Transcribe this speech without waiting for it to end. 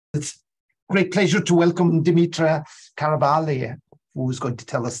It's a great pleasure to welcome Dimitra Karabali, who is going to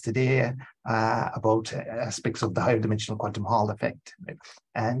tell us today about aspects of the higher dimensional quantum Hall effect.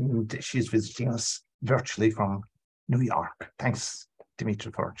 And she's visiting us virtually from New York. Thanks,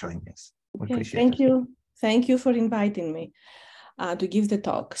 Dimitra, for joining us. We appreciate Thank you. Thank you for inviting me to give the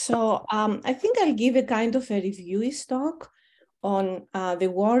talk. So I think I'll give a kind of a reviewist talk on the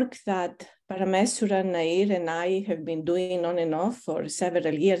work that Parameswaran, Nair, and I have been doing on and off for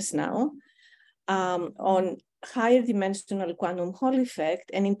several years now on higher dimensional quantum Hall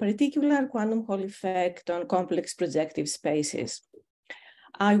effect, and in particular, quantum Hall effect on complex projective spaces.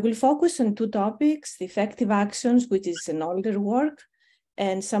 I will focus on two topics: the effective actions, which is an older work,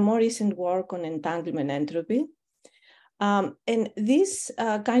 and some more recent work on entanglement entropy. And this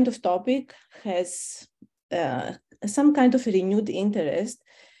kind of topic has some kind of a renewed interest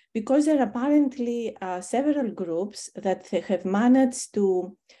because there are apparently several groups that have managed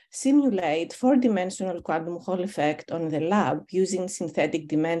to simulate four-dimensional quantum Hall effect on the lab using synthetic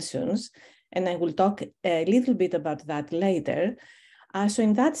dimensions. And I will talk a little bit about that later. So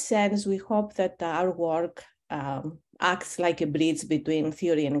in that sense, we hope that our work acts like a bridge between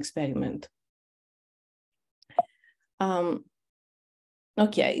theory and experiment.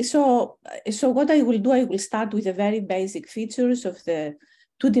 Okay, so what I will do, I will start with the very basic features of the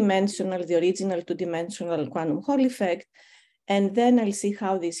original two-dimensional quantum Hall effect, and then I'll see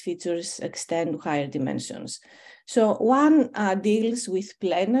how these features extend to higher dimensions. So one deals with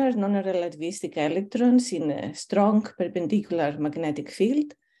planar non-relativistic electrons in a strong perpendicular magnetic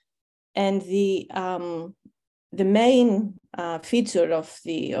field, and the main feature of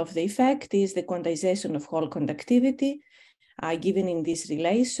the effect is the quantization of Hall conductivity, given in this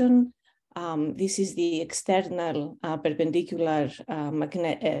relation. This is the external perpendicular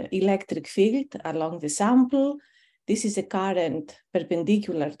electric field along the sample. This is a current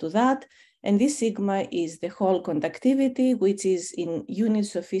perpendicular to that. And this sigma is the Hall conductivity, which is in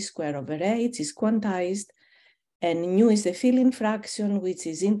units of E²/h, is quantized. And nu is the fill-in fraction, which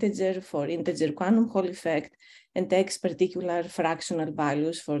is integer for integer quantum Hall effect, and takes particular fractional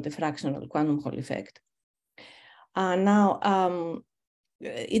values for the fractional quantum Hall effect. Now,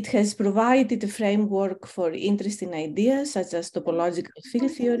 it has provided a framework for interesting ideas such as topological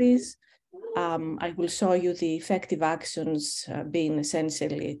field theories. I will show you the effective actions being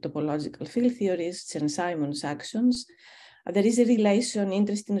essentially topological field theories, Chern-Simons actions. There is a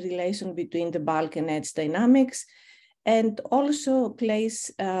interesting relation between the bulk and edge dynamics, and also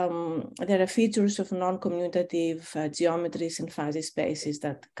there are features of non-commutative geometries and fuzzy spaces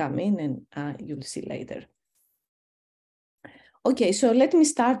that come in, and you'll see later. Okay, so let me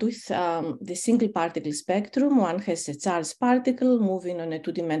start with the single particle spectrum. One has a charged particle moving on a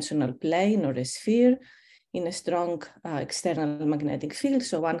two-dimensional plane or a sphere in a strong external magnetic field.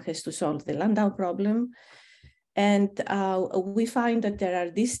 So one has to solve the Landau problem. And we find that there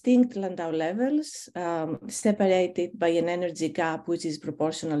are distinct Landau levels separated by an energy gap, which is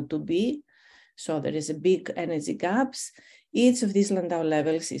proportional to B. So there is a big energy gaps. Each of these Landau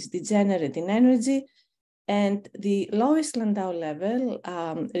levels is degenerate in energy. And the lowest Landau level,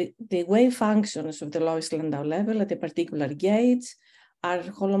 the wave functions of the lowest Landau level at a particular gauge are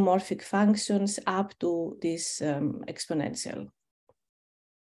holomorphic functions up to this exponential.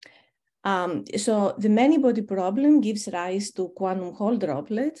 So the many-body problem gives rise to quantum Hall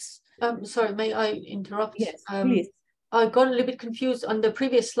droplets. Sorry, may I interrupt? Yes, please. I got a little bit confused on the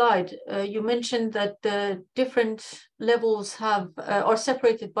previous slide. You mentioned that the different levels are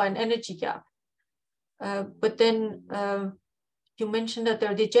separated by an energy gap. But then you mentioned that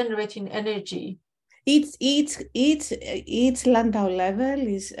they're degenerating energy. Each Landau level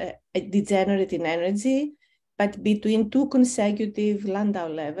is degenerate in energy, but between two consecutive Landau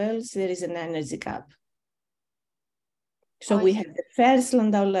levels, there is an energy gap. So we have the first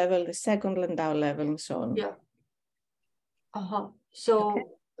Landau level, the second Landau level, and so on. Yeah. So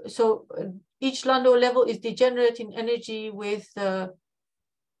each Landau level is degenerating energy with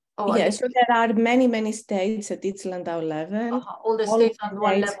Yes, so there are many states at each Landau level. All the states on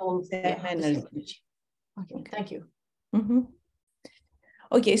one level. Energy. Okay, thank you. Mm-hmm.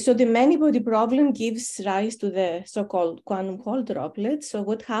 Okay, so the many-body problem gives rise to the so-called quantum Hall droplets. So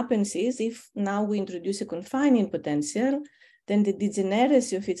what happens is, if now we introduce a confining potential, then the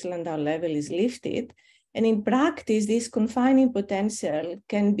degeneracy of each Landau level is lifted. And in practice, this confining potential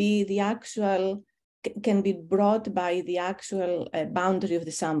can be brought by the actual boundary of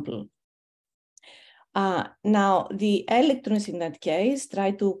the sample. Now, the electrons in that case try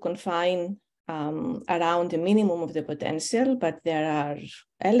to confine around the minimum of the potential, but there are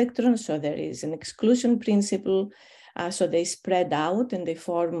electrons, so there is an exclusion principle So they spread out and they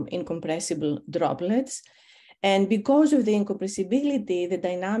form incompressible droplets. And because of the incompressibility, the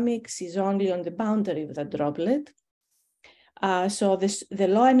dynamics is only on the boundary of that droplet. So the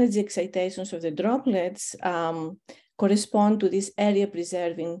low energy excitations of the droplets correspond to these area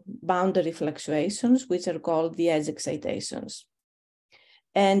preserving boundary fluctuations, which are called the edge excitations.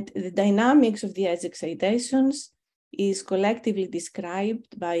 And the dynamics of the edge excitations is collectively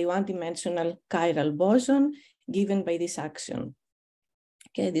described by one-dimensional chiral boson given by this action.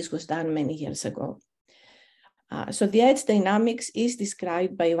 Okay, this was done many years ago. So the edge dynamics is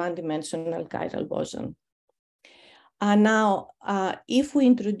described by one-dimensional chiral boson. Now, if we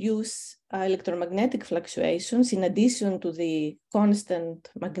introduce electromagnetic fluctuations in addition to the constant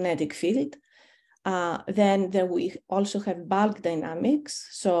magnetic field, then we also have bulk dynamics.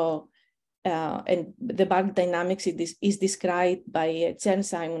 So, and the bulk dynamics is described by a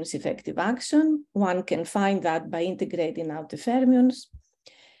Chern-Simons effective action. One can find that by integrating out the fermions.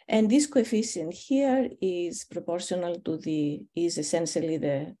 And this coefficient here is proportional to is essentially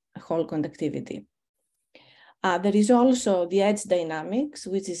the whole conductivity. There is also the edge dynamics,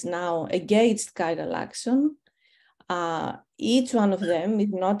 which is now a gauged chiral action. Each one of them is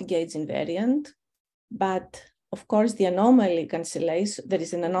not gauge invariant, but of course the anomaly cancellation, there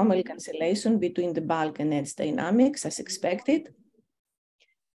is an anomaly cancellation between the bulk and edge dynamics as expected.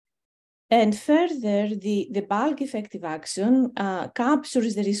 And further, the bulk effective action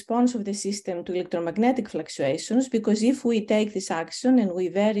captures the response of the system to electromagnetic fluctuations, because if we take this action and we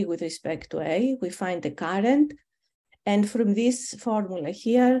vary with respect to A, we find the current. And from this formula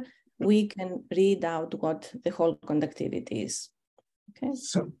here, we can read out what the whole conductivity is. Okay.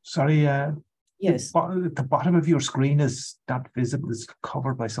 So, sorry, yes. The bottom of your screen is not visible, it's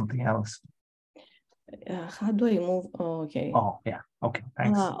covered by something else. How do I move? Oh, okay. Oh, yeah. Okay,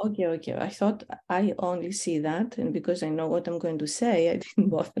 thanks. Okay. I thought I only see that, and because I know what I'm going to say, I didn't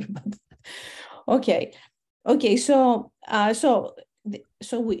bother about that. Okay. So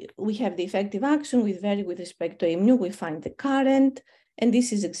we have the effective action. We vary with respect to mu. We find the current, and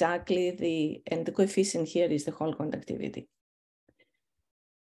this is exactly the coefficient here is the whole conductivity.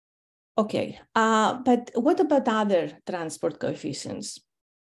 Okay, but what about other transport coefficients?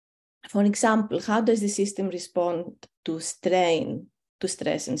 For example, how does the system respond to strain, to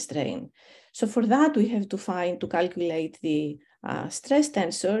stress and strain? So for that, we have to calculate the stress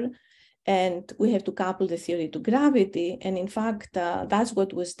tensor, and we have to couple the theory to gravity. And in fact, that's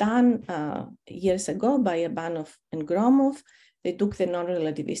what was done years ago by Abanov and Gromov. They took the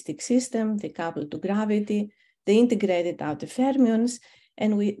non-relativistic system, they coupled to gravity, they integrated out the fermions,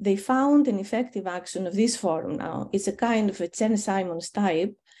 and they found an effective action of this form now. It's a kind of a Chern-Simons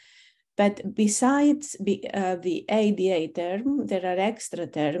type. But besides the ADA term, there are extra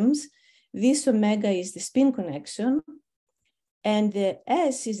terms. This omega is the spin connection, and the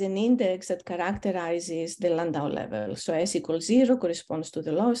S is an index that characterizes the Landau level. So S equals 0 corresponds to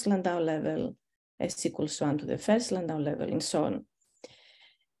the lowest Landau level, S equals 1 to the first Landau level, and so on.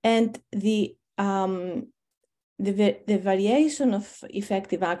 And the variation of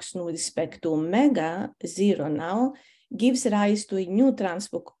effective action with respect to omega 0 now gives rise to a new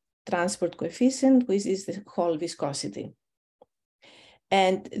transport coefficient, which is the whole viscosity.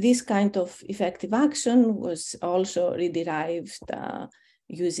 And this kind of effective action was also rederived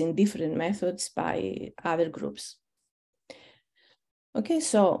using different methods by other groups. Okay,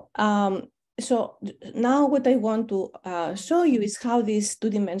 so now what I want to show you is how these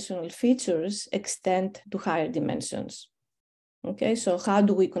two-dimensional features extend to higher dimensions. Okay, so how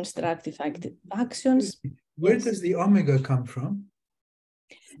do we construct effective actions? Where does the omega come from?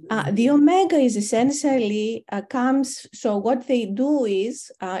 The omega is essentially comes, so what they do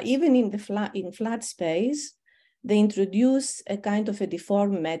is, even in flat space, they introduce a kind of a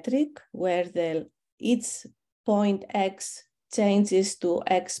deformed metric where each point x changes to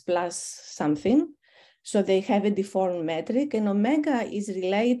x plus something. So they have a deformed metric, and omega is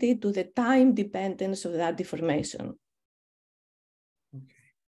related to the time dependence of that deformation.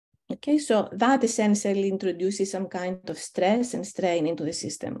 Okay, so that essentially introduces some kind of stress and strain into the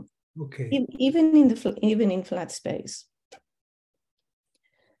system. Okay. Even in flat space.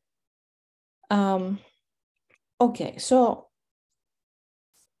 Okay, so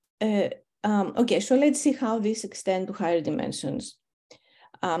let's see how this extends to higher dimensions.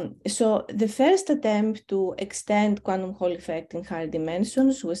 So the first attempt to extend quantum Hall effect in higher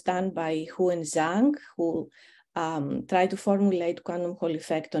dimensions was done by Hu and Zhang, who tried to formulate quantum Hall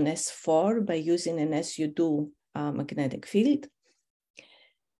effect on S4 by using an SU2 magnetic field.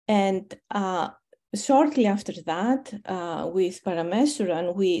 And shortly after that, with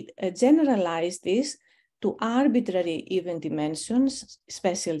Parameswaran, we generalized this to arbitrary even dimensions,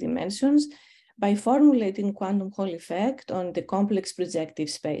 spatial dimensions, by formulating quantum Hall effect on the complex projective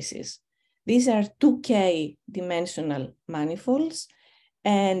spaces. These are 2K dimensional manifolds,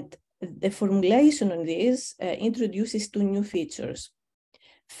 and the formulation on this introduces two new features.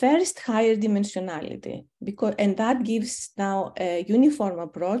 First, higher dimensionality, and that gives now a uniform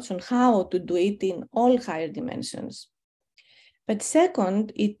approach on how to do it in all higher dimensions. But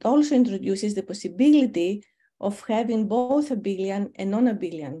second, it also introduces the possibility of having both abelian and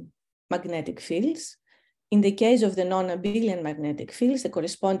non-abelian magnetic fields. In the case of the non-abelian magnetic fields, the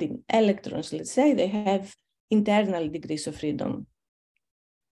corresponding electrons, let's say, they have internal degrees of freedom.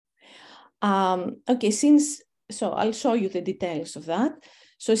 Okay, so I'll show you the details of that.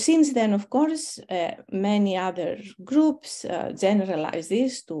 So since then, of course, many other groups generalize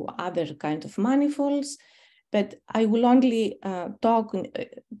this to other kind of manifolds, but I will only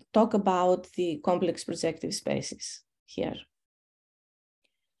talk about the complex projective spaces here.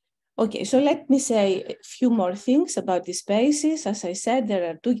 Okay, so let me say a few more things about the spaces. As I said, there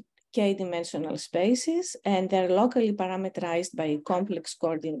are 2K dimensional spaces, and they're locally parameterized by complex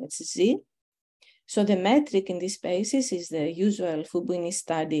coordinates Z. So the metric in these spaces is the usual Fubini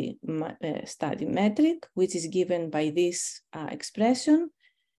study metric, which is given by this expression.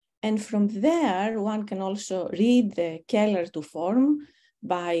 And from there, one can also read the Keller-2 form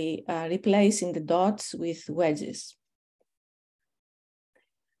by replacing the dots with wedges.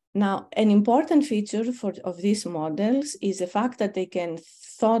 Now, an important feature of these models is the fact that they can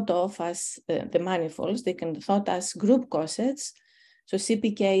thought of as the manifolds, they can thought as group cosets. So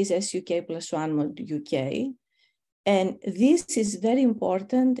CPK is SUK plus 1 mod UK. And this is very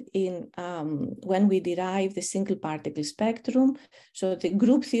important in when we derive the single particle spectrum. So the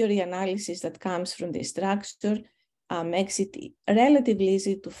group theory analysis that comes from the structure makes it relatively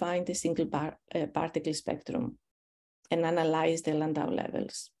easy to find the single particle spectrum and analyze the Landau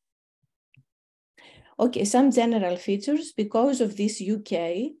levels. Okay, some general features. Because of this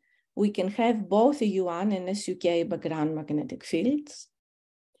UK, we can have both a U1 and SUK background magnetic fields.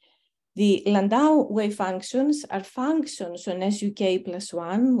 The Landau wave functions are functions on SUK plus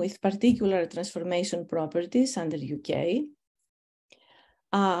 1 with particular transformation properties under UK.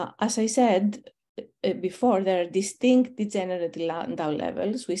 As I said before, there are distinct degenerate Landau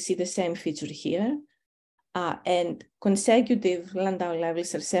levels. We see the same feature here. And consecutive Landau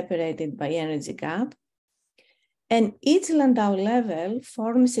levels are separated by energy gap. And each Landau level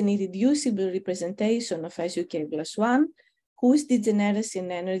forms an irreducible representation of SUK plus 1, whose degeneracy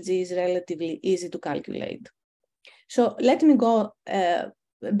in energy is relatively easy to calculate. So let me go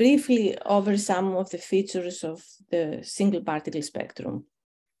briefly over some of the features of the single particle spectrum.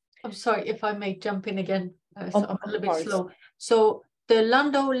 I'm sorry if I may jump in again. So I'm a little bit slow. So the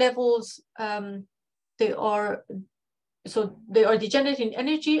Landau levels, they are degenerate in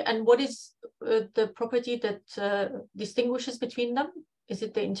energy, and what is the property that distinguishes between them? Is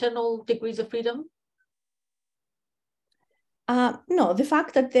it the internal degrees of freedom? No, the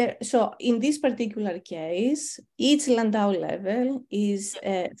fact that so in this particular case, each Landau level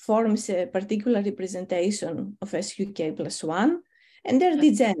forms a particular representation of SUK plus 1, and they're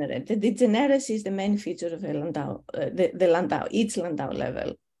degenerate. The degeneracy is the main feature of the Landau, each Landau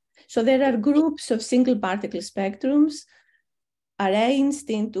level. So there are groups of single particle spectrums arranged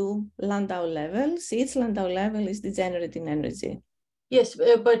into Landau levels. Each Landau level is degenerate in energy. Yes,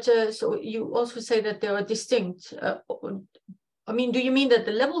 but so you also say that they are distinct. I mean, do you mean that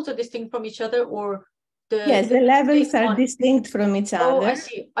the levels are distinct from each other, or yes, the levels are distinct from each other. Oh, I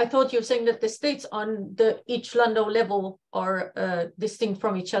see. I thought you were saying that the states on each Landau level are distinct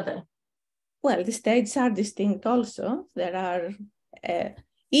from each other. Well, the states are distinct also. There are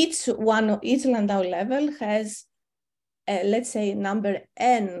each Landau level has, let's say, number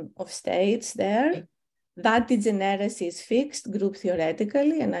n of states there. Okay. That degeneracy is fixed group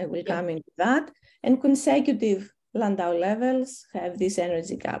theoretically, and I will come into that. And consecutive Landau levels have this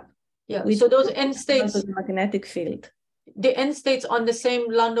energy gap. Yeah, so those n states, the magnetic field. The n states on the same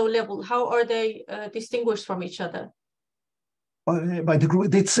Landau level, how are they distinguished from each other? By the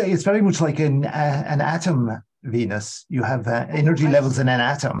group, they'd say it's very much like an atom, Venus. You have energy levels in an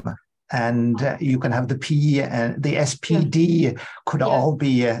atom, and you can have the P and the SPD could all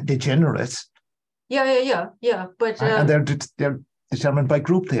be degenerate. Yeah. But and they're determined by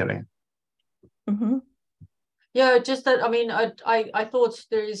group theory. Mm-hmm. Yeah, just that. I mean, I thought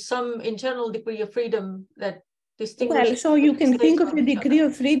there is some internal degree of freedom that distinguishes. Well, so you can think of the degree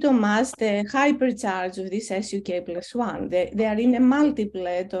of freedom as the hypercharge of this SUK plus 1. They are in a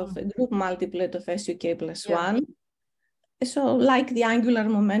multiplet of a group multiplet of SUK plus 1. So like the angular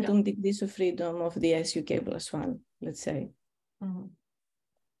momentum degrees of freedom of the SUK plus 1, let's say. Mm-hmm.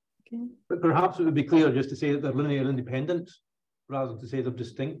 Okay. But perhaps it would be clearer just to say that they're linear independent rather than to say they're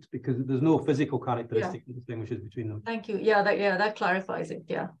distinct, because there's no physical characteristic that distinguishes between them. Thank you. Yeah, that clarifies it.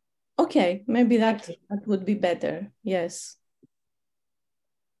 Yeah. Okay, maybe that would be better. Yes.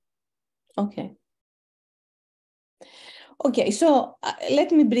 Okay. Okay, so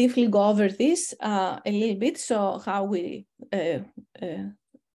let me briefly go over this a little bit. So how we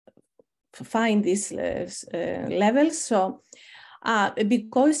find these levels. So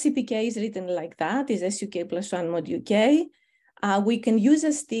because CPK is written like that, is SUK plus 1 mod UK, we can use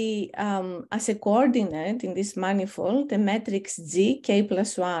as a coordinate in this manifold the matrix G, K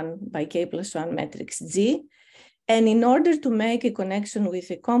plus 1 by K plus 1 matrix G. And in order to make a connection with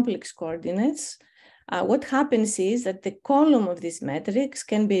the complex coordinates, what happens is that the column of this matrix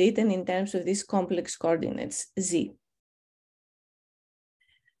can be written in terms of these complex coordinates, Z.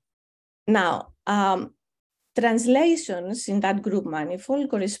 Now, translations in that group manifold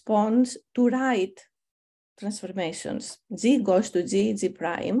corresponds to right transformations. G goes to G, G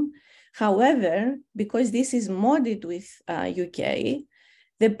prime. However, because this is modded with UK,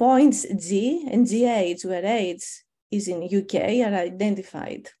 the points G and GH, where H is in UK, are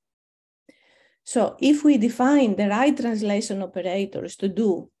identified. So if we define the right translation operators to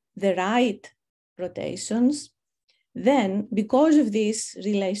do the right rotations, then because of this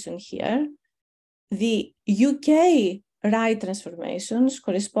relation here, the UK right transformations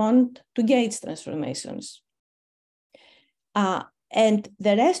correspond to Gates transformations. And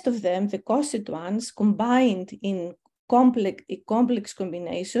the rest of them, the coset ones, combined in complex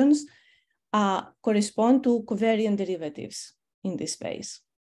combinations, correspond to covariant derivatives in this space.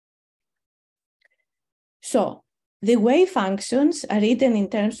 So the wave functions are written in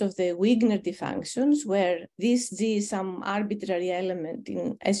terms of the Wigner functions, where this G is some arbitrary element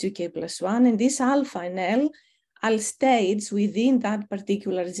in SUK plus 1, and this alpha and L are states within that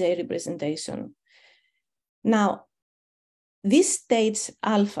particular J representation. Now, these states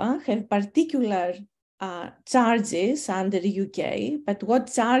alpha have particular charges under UK, but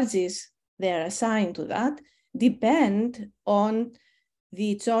what charges they are assigned to that depend on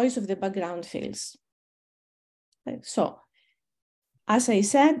the choice of the background fields. So, as I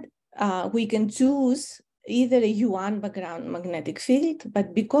said, we can choose either a U1 background magnetic field,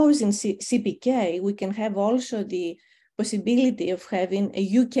 but because in CPK, we can have also the possibility of having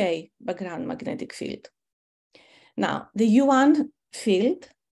a UK background magnetic field. Now, the U1 field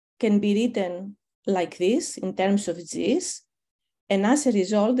can be written like this in terms of G's, and as a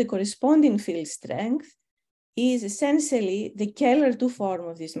result, the corresponding field strength is essentially the Keller-2 form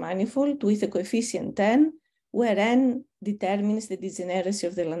of this manifold with a coefficient 10, where n determines the degeneracy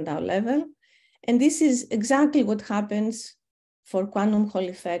of the Landau level. And this is exactly what happens for quantum Hall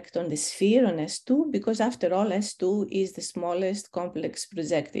effect on the sphere on S2, because after all, S2 is the smallest complex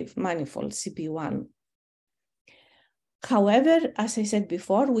projective manifold, CP1. However, as I said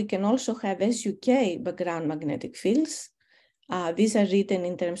before, we can also have SUK background magnetic fields. These are written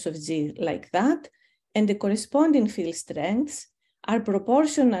in terms of G like that, and the corresponding field strengths are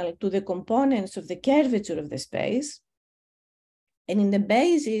proportional to the components of the curvature of the space. And in the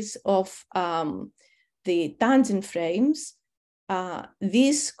basis of the tangent frames,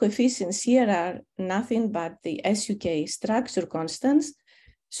 these coefficients here are nothing but the SUK structure constants.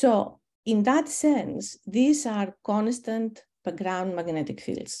 So in that sense, these are constant background magnetic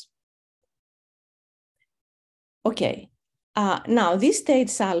fields. Okay, now these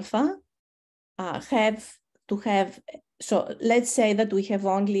states alpha have to have, so let's say that we have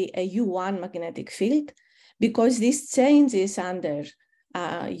only a U1 magnetic field, because this changes under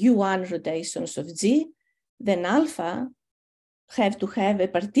U1 rotations of G, then alpha have to have a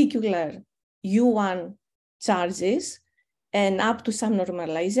particular U1 charges, and up to some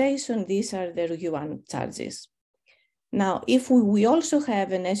normalization, these are the U1 charges. Now, if we also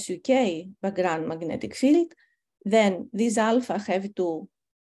have an SUK background magnetic field, then these alpha have to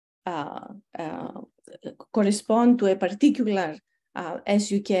correspond to a particular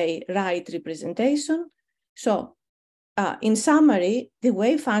SUK right representation. So in summary, the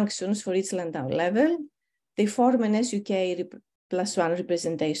wave functions for each Landau level, they form an SUK plus 1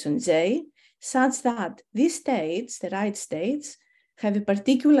 representation J, such that these states, the right states, have a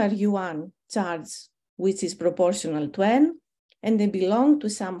particular U1 charge, which is proportional to n, and they belong to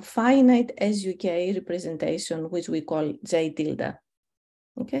some finite SUK representation, which we call J tilde.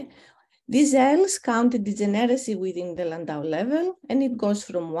 Okay. These L's count the degeneracy within the Landau level, and it goes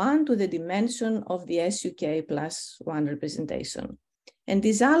from 1 to the dimension of the SUK plus 1 representation. And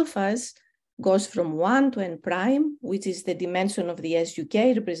these alphas goes from 1 to n prime, which is the dimension of the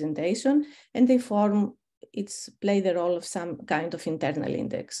SUK representation, and they play the role of some kind of internal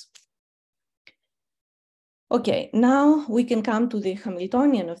index. Okay, now we can come to the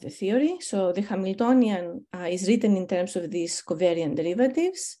Hamiltonian of the theory. So the Hamiltonian is written in terms of these covariant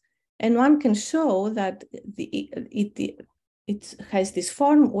derivatives, and one can show that it has this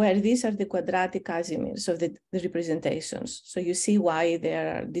form where these are the quadratic Casimirs of the representations. So you see why they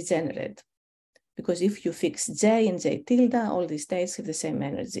are degenerate, because if you fix J and J tilde, all these states have the same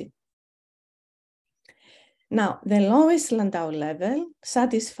energy. Now, the lowest Landau level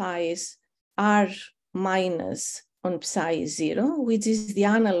satisfies R minus on psi 0, which is the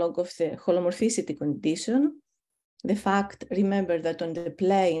analog of the holomorphicity condition. The fact, remember that on the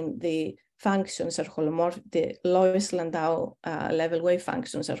plane, the functions are holomorphic, the lowest Landau level wave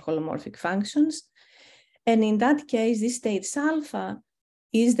functions are holomorphic functions. And in that case, this state alpha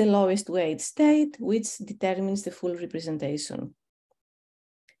is the lowest weight state, which determines the full representation.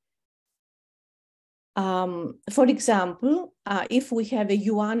 For example, if we have a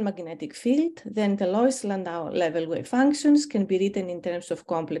U1 magnetic field, then the lowest Landau level wave functions can be written in terms of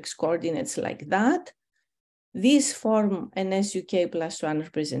complex coordinates like that. These form an SUK plus 1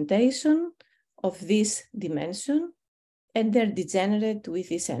 representation of this dimension, and they're degenerate with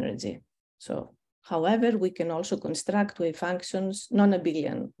this energy. So, however, we can also construct wave functions,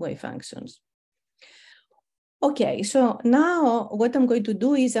 nonabelian wave functions. Okay, so now what I'm going to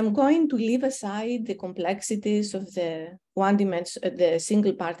do is I'm going to leave aside the complexities of the the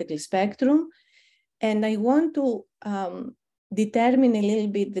single particle spectrum, and I want to determine a little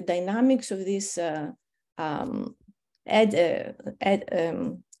bit the dynamics of this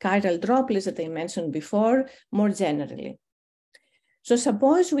chiral droplets that I mentioned before, more generally. So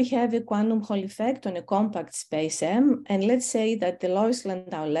suppose we have a quantum Hall effect on a compact space M, and let's say that the lowest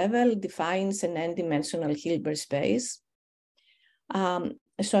Landau level defines an n-dimensional Hilbert space.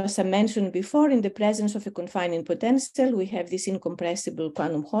 So as I mentioned before, in the presence of a confining potential, we have these incompressible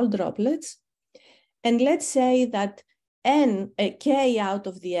quantum Hall droplets. And let's say that k out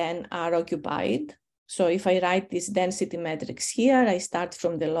of the n are occupied. So if I write this density matrix here, I start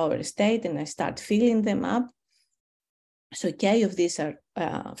from the lower state and I start filling them up. So k of these are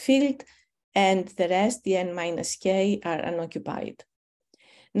filled, and the rest, the n minus k, are unoccupied.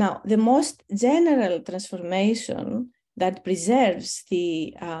 Now, the most general transformation that preserves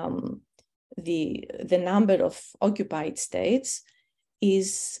the number of occupied states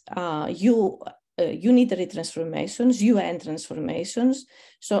is unitary transformations, UN transformations.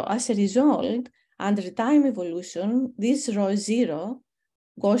 So as a result, under time evolution, this rho 0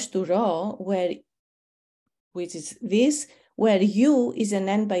 goes to rho, which is this, where U is an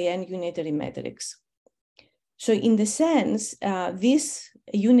n by n unitary matrix. So in the sense, this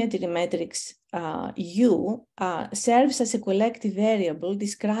unitary matrix U serves as a collective variable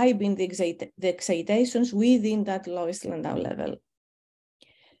describing the excitations within that lowest Landau level.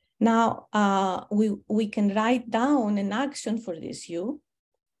 Now, we can write down an action for this U,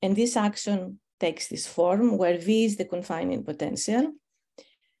 and this action takes this form where V is the confining potential,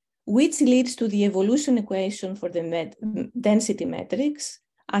 which leads to the evolution equation for the density matrix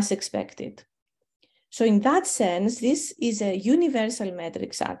as expected. So in that sense, this is a universal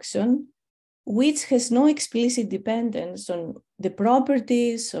matrix action which has no explicit dependence on the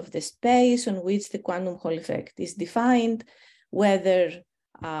properties of the space on which the quantum Hall effect is defined, whether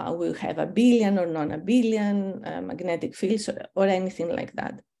we have abelian or non-abelian magnetic fields or anything like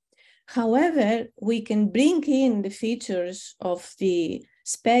that. However, we can bring in the features of the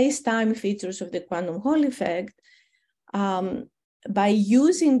space-time features of the quantum Hall effect by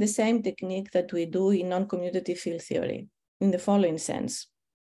using the same technique that we do in non-commutative field theory in the following sense.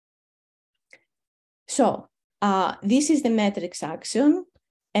 So this is the matrix action,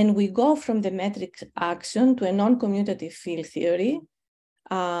 and we go from the matrix action to a non-commutative field theory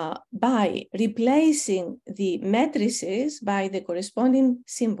by replacing the matrices by the corresponding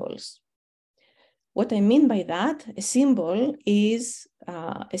symbols. What I mean by that, a symbol is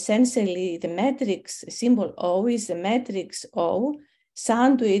essentially the matrix, symbol O is the matrix O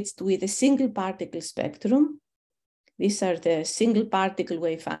sandwiched with a single particle spectrum. These are the single particle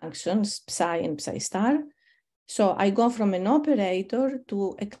wave functions, psi and psi star. So I go from an operator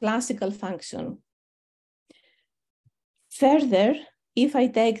to a classical function. Further, if I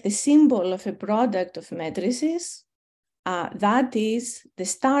take the symbol of a product of matrices, that is the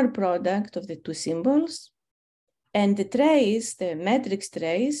star product of the two symbols, and the trace, the matrix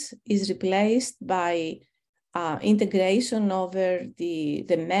trace, is replaced by integration over the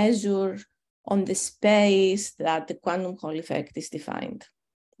measure on the space that the quantum Hall effect is defined.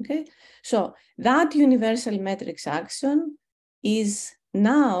 Okay, so that universal matrix action is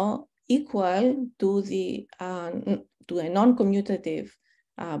now equal to the to a non-commutative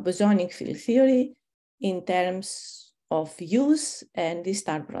bosonic field theory in terms of use and the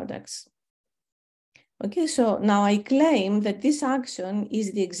star products. Okay, so now I claim that this action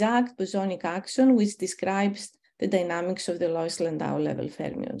is the exact bosonic action which describes the dynamics of the lowest Landau level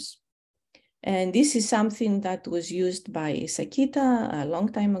fermions. And this is something that was used by Sakita a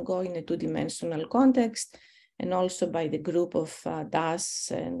long time ago in a two-dimensional context, and also by the group of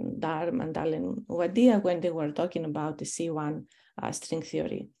Das and Dar, Mandal, and Wadia when they were talking about the C1 string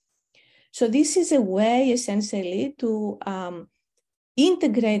theory. So this is a way essentially to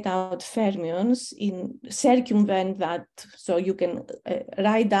integrate out fermions in circumvent that, so you can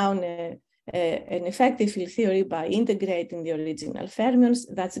write down an effective field theory by integrating the original fermions.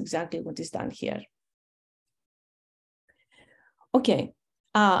 That's exactly what is done here. Okay,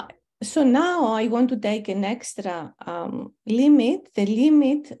 so now I want to take an extra limit, the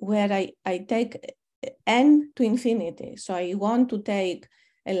limit where I take n to infinity. So I want to take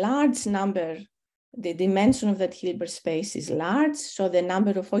a large number. The dimension of that Hilbert space is large, so the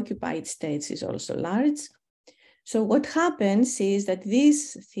number of occupied states is also large. So what happens is that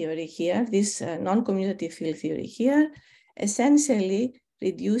this theory here, this non-commutative field theory here, essentially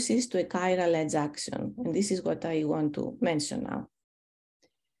reduces to a chiral edge action. And this is what I want to mention now.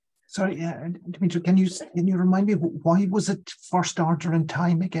 Sorry, Dimitra, can you remind me, why was it first order in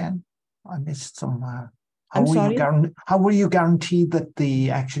time again? I missed some. How were you guaranteed that the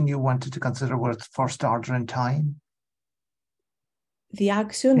action you wanted to consider was first order in time? The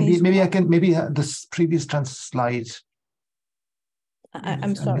action maybe this previous slide.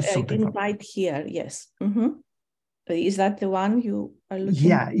 I'm sorry, I didn't write here. Yes. Mm-hmm. Is that the one you are looking?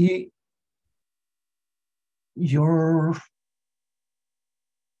 Yeah, you're.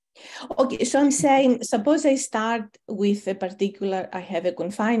 Okay, so I'm saying, suppose I start with a particular, I have a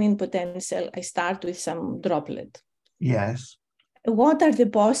confining potential, I start with some droplet. Yes. What are the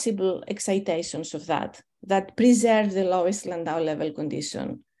possible excitations of that preserve the lowest Landau level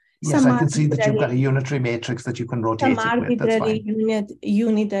condition? Yes, I can see that you've got a unitary matrix that you can rotate some it with. That's fine.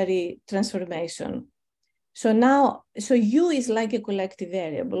 Unitary transformation. So now, so U is like a collective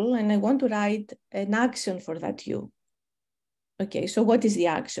variable, and I want to write an action for that U. Okay, so what is the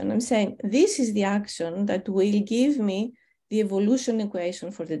action? I'm saying this is the action that will give me the evolution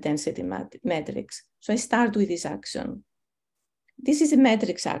equation for the density matrix. So I start with this action. This is a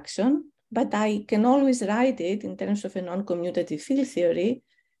matrix action, but I can always write it in terms of a non-commutative field theory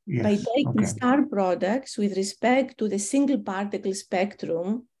by taking star products with respect to the single particle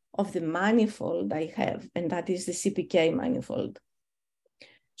spectrum of the manifold I have, and that is the CPK manifold.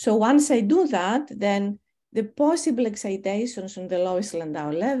 So once I do that, then the possible excitations on the lowest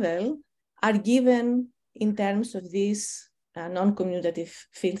Landau level are given in terms of this non-commutative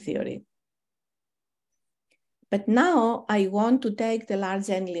field theory. But now I want to take the large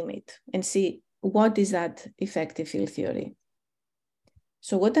n limit and see what is that effective field theory.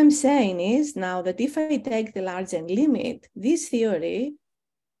 So what I'm saying is now that if I take the large n limit, this theory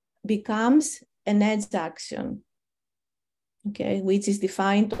becomes an edge action, okay, which is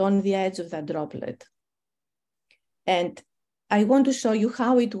defined on the edge of that droplet. And I want to show you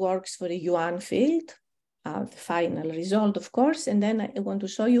how it works for a Yuan field, the final result, of course, and then I want to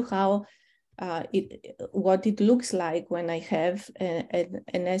show you how what it looks like when I have a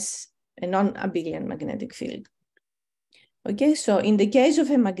non-abelian magnetic field. Okay, so in the case of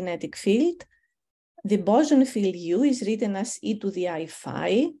a magnetic field, the boson field U is written as e to the I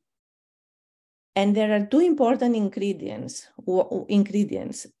phi, and there are two important ingredients.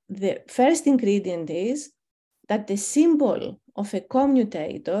 The first ingredient is that the symbol of a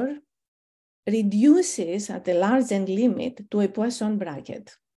commutator reduces at the large n limit to a Poisson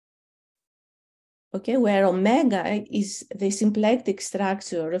bracket. Okay, where omega is the symplectic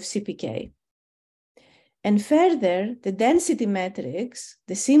structure of CPK. And further, the density matrix,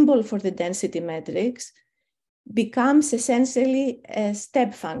 the symbol for the density matrix, becomes essentially a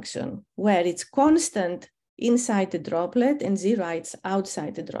step function where it's constant inside the droplet and zero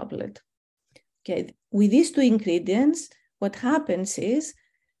outside the droplet. Okay, with these two ingredients, what happens is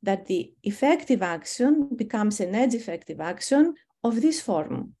that the effective action becomes an edge effective action of this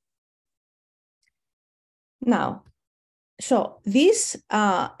form. Now, so this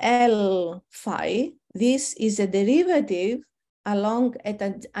L phi, this is a derivative along a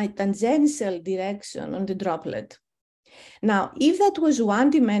tangential direction on the droplet. Now, if that was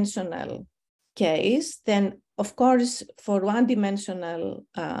one-dimensional case, then of course, for one-dimensional,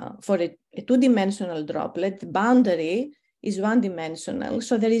 for a two-dimensional droplet, the boundary is one-dimensional,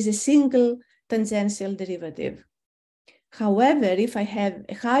 so there is a single tangential derivative. However, if I have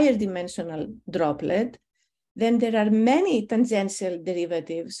a higher dimensional droplet, then there are many tangential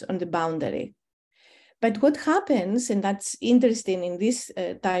derivatives on the boundary. But what happens, and that's interesting in this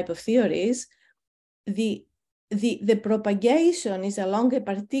type of theories, the propagation is along a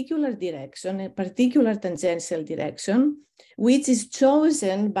particular direction, a particular tangential direction, which is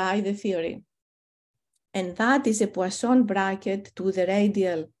chosen by the theory. And that is a Poisson bracket to the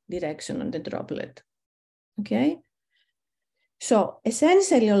radial direction on the droplet, okay? So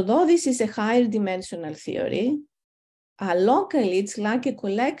essentially, although this is a higher dimensional theory, locally it's like a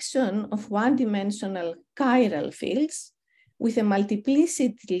collection of one-dimensional chiral fields with a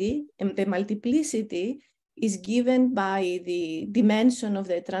multiplicity, and the multiplicity is given by the dimension of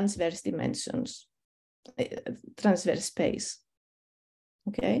the transverse dimensions, transverse space,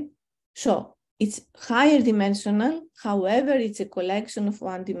 okay? So it's higher dimensional, however, it's a collection of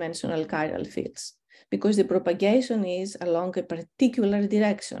one-dimensional chiral fields because the propagation is along a particular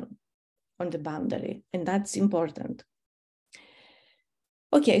direction on the boundary, and that's important.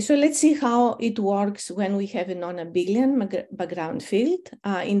 Okay, so let's see how it works when we have a non-abelian background field.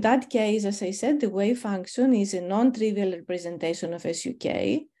 In that case, as I said, the wave function is a non-trivial representation of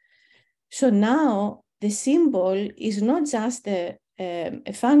SUK. So now the symbol is not just a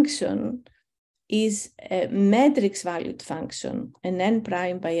function, is a matrix valued function, an n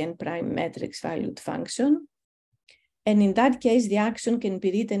prime by n prime matrix valued function. And in that case, the action can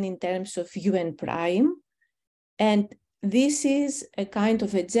be written in terms of un prime. And this is a kind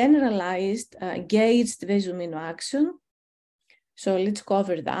of a generalized gauged Vesuminho action. So let's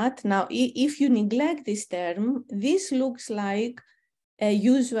cover that. Now, if you neglect this term, this looks like a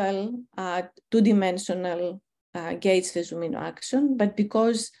usual two-dimensional gauged Vesuminho action, but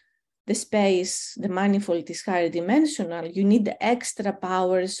because the space, the manifold is higher dimensional, you need the extra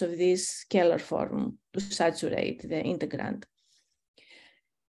powers of this scalar form to saturate the integrand.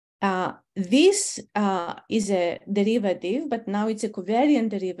 This is a derivative, but now it's a covariant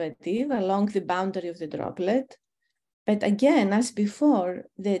derivative along the boundary of the droplet. But again, as before,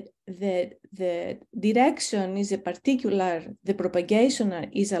 the direction is a particular, the propagation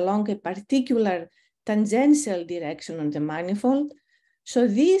is along a particular tangential direction on the manifold. So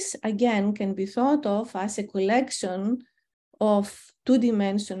this, again, can be thought of as a collection of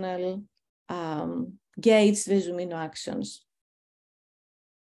two-dimensional gauged Vesuminho actions.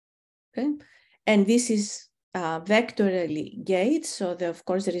 Okay, and this is vectorially gauged, so of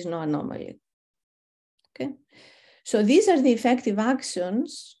course there is no anomaly. Okay, so these are the effective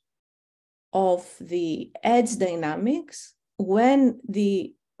actions of the edge dynamics when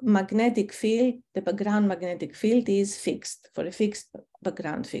the magnetic field, the background magnetic field, is fixed for a fixed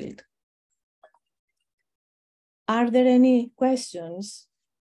background field. Are there any questions?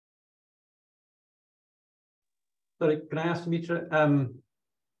 Sorry, can I ask Dimitra?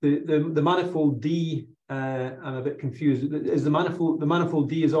 The manifold D, I'm a bit confused. Is the manifold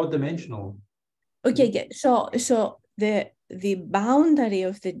D is odd dimensional? Okay, yeah. So the boundary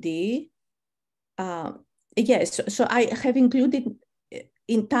of the D, yes. So I have included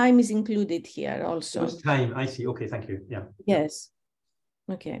in time is included here also. It's time. I see. Okay, thank you. Yeah. Yes.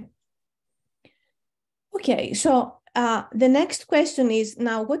 Okay. Okay. So the next question is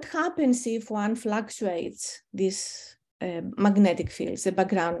now: what happens if one fluctuates this? Magnetic fields, the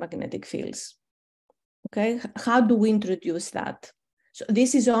background magnetic fields. Okay, how do we introduce that? So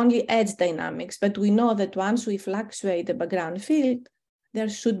this is only edge dynamics, but we know that once we fluctuate the background field, there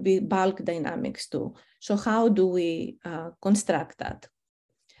should be bulk dynamics too. So how do we construct that?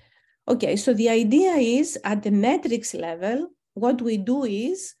 Okay, so the idea is at the matrix level, what we do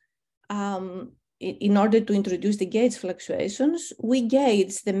is, in order to introduce the gauge fluctuations, we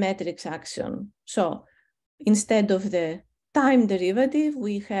gauge the matrix action. So instead of the time derivative,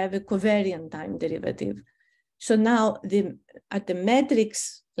 we have a covariant time derivative. So now at the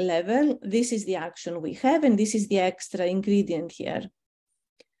matrix level, this is the action we have, and this is the extra ingredient here.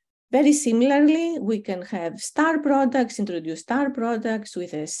 Very similarly, we can have star products, introduce star products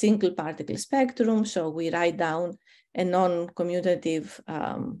with a single particle spectrum. So we write down a non-commutative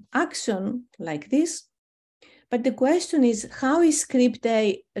action like this. But the question is, how is script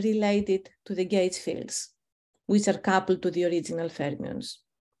A related to the gauge fields, which are coupled to the original fermions?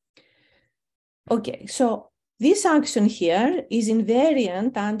 Okay, so this action here is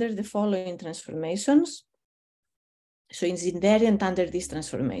invariant under the following transformations. So it's invariant under these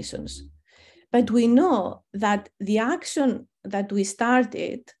transformations. But we know that the action that we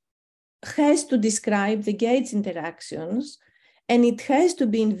started has to describe the gauge interactions, and it has to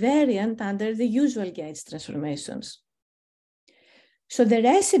be invariant under the usual gauge transformations. So the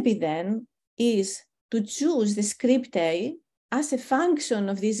recipe then is to choose the script A as a function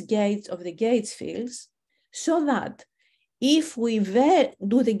of these gates, of the gates fields, so that if we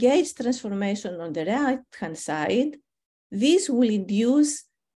do the gates transformation on the right-hand side, this will induce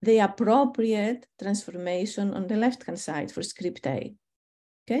the appropriate transformation on the left-hand side for script A,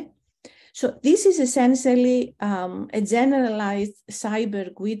 okay? So this is essentially a generalized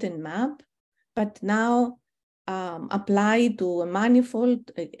Seiberg-Witten map, but now applied to a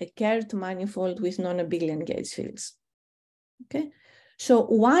manifold, a Kerr manifold with non-abelian gates fields, okay? So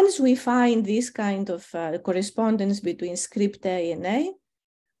once we find this kind of correspondence between script A and A,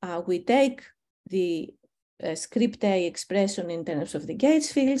 we take the script A expression in terms of the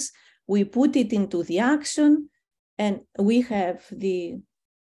gates fields, we put it into the action, and we have the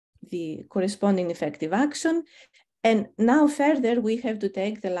corresponding effective action. And now further, we have to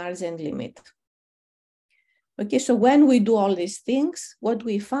take the large N limit. Okay, so when we do all these things, what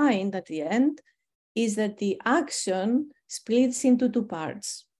we find at the end is that the action splits into two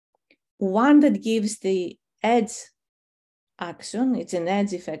parts. One that gives the edge action, it's an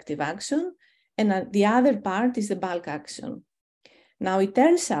edge effective action, and the other part is the bulk action. Now it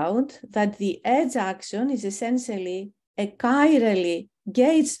turns out that the edge action is essentially a chirally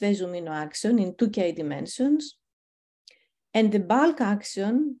Gates-Vezumino action in 2K dimensions, and the bulk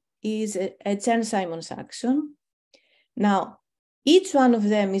action is a Chern-Simons action. Now, each one of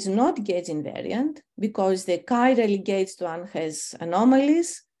them is not Gates invariant because the chirally Gates one has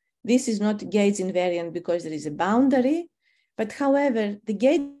anomalies. This is not Gates invariant because there is a boundary. But however, the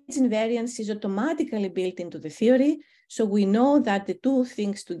Gates invariance is automatically built into the theory. So we know that the two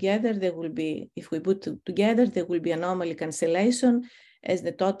things together, there will be, if we put together, there will be anomaly cancellation as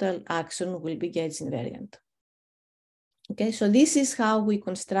the total action will be Gates invariant. Okay, so this is how we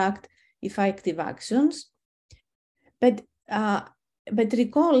construct effective actions. But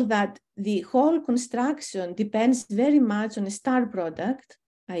recall that the whole construction depends very much on a star product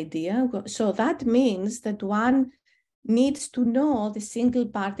idea. So that means that one needs to know the single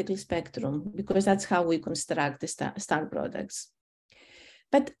particle spectrum, because that's how we construct the star products.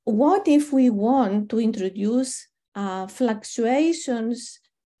 But what if we want to introduce fluctuations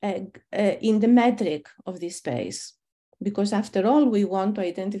in the metric of this space? Because after all, we want to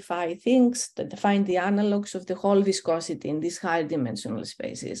identify things that find the analogs of the whole viscosity in these higher dimensional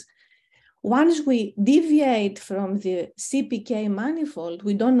spaces. Once we deviate from the CPK manifold,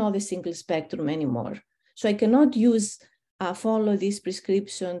 we don't know the single spectrum anymore. So I cannot follow this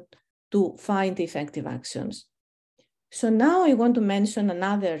prescription to find the effective actions. So now I want to mention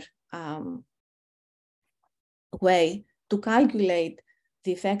another way to calculate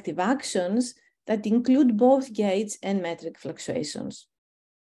the effective actions that include both gates and metric fluctuations,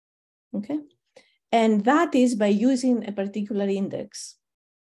 okay? And that is by using a particular index.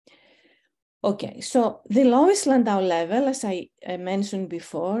 Okay, so the lowest Landau level, as I mentioned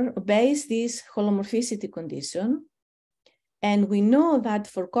before, obeys this holomorphicity condition. And we know that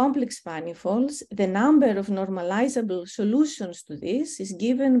for complex manifolds, the number of normalizable solutions to this is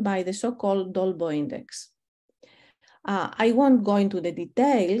given by the so-called Dolbeau index. I won't go into the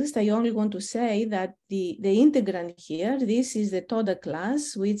details. I only want to say that the integrand here, this is the Toda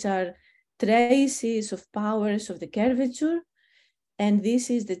class, which are traces of powers of the curvature. And this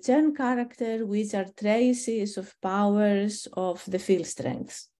is the Chern character, which are traces of powers of the field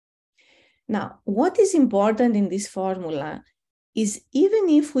strengths. Now, what is important in this formula is even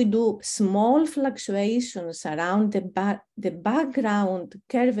if we do small fluctuations around the background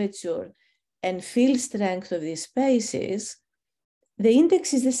curvature and field strength of these spaces, the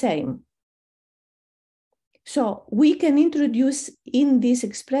index is the same. So we can introduce in this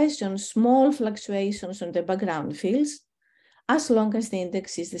expression small fluctuations on the background fields as long as the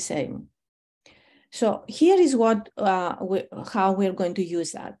index is the same. So here is how we're going to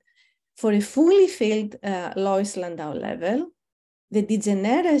use that. For a fully filled lowest Landau level, the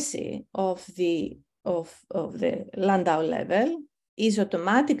degeneracy of the Landau level is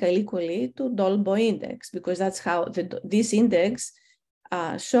automatically equally to Dolbeau index, because that's how this index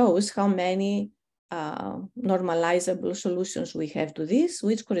shows how many normalizable solutions we have to this,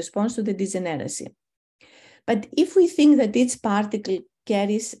 which corresponds to the degeneracy. But if we think that each particle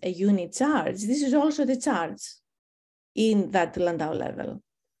carries a unit charge, this is also the charge in that Landau level.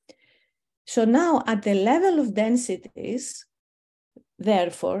 So now at the level of densities,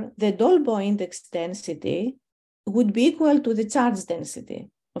 therefore, the Dolbeau index density would be equal to the charge density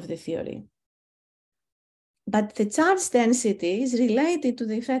of the theory. But the charge density is related to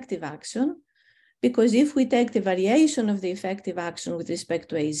the effective action, because if we take the variation of the effective action with respect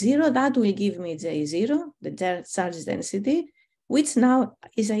to A0, that will give me J0, the charge density, which now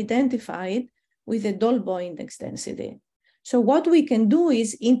is identified with the Dolbeau index density. So what we can do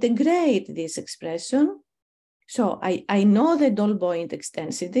is integrate this expression. So I know the Dolbeau index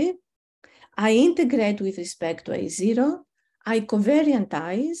density. I integrate with respect to A0. I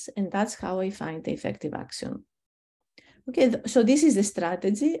covariantize, and that's how I find the effective action. Okay, so this is the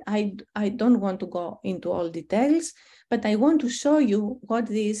strategy. I don't want to go into all details, but I want to show you what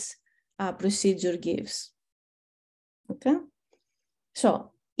this procedure gives. Okay,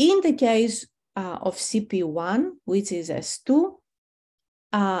 so in the case of CP1, which is S2,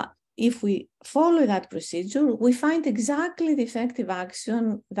 if we follow that procedure, we find exactly the effective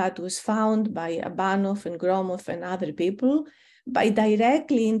action that was found by Abanov and Gromov and other people by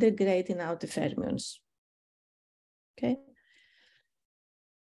directly integrating out the fermions. Okay.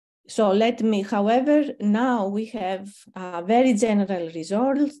 So let me, however, now we have very general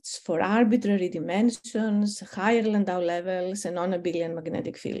results for arbitrary dimensions, higher Landau levels, and non-abelian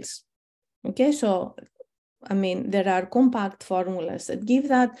magnetic fields. Okay, so I mean, there are compact formulas that give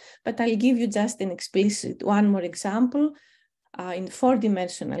that, but I'll give you just an explicit one more example. In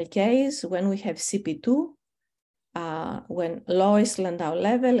four-dimensional case, when we have CP2, when lowest Landau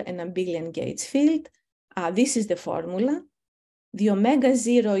level and abelian gauge field, this is the formula. The omega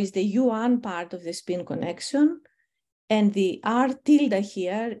 0 is the U1 part of the spin connection, and the R tilde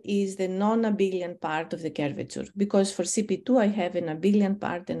here is the non-abelian part of the curvature, because for CP2, I have an abelian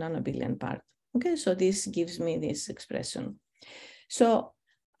part and non-abelian part. Okay, so this gives me this expression. So,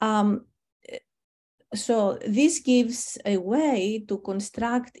 so this gives a way to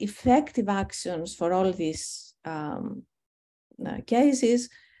construct effective actions for all these cases,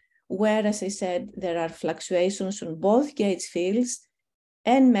 where, as I said, there are fluctuations on both gauge fields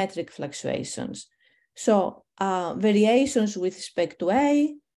and metric fluctuations. So variations with respect to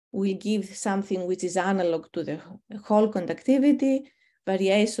A will give something which is analog to the whole conductivity.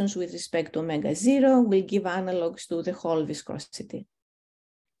 Variations with respect to omega 0 will give analogs to the whole viscosity.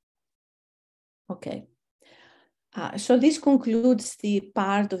 Okay. So this concludes the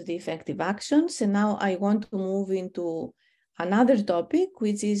part of the effective actions. And now I want to move into another topic,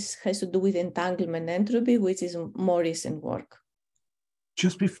 which has to do with entanglement entropy, which is more recent work.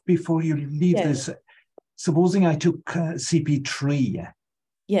 Just before you leave this, supposing I took CP3.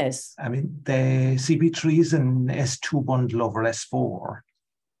 Yes. I mean, the CP3 is an S2 bundle over S4.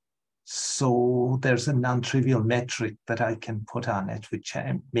 So there's a non-trivial metric that I can put on it, which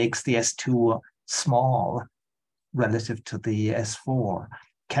makes the S2 small relative to the S4.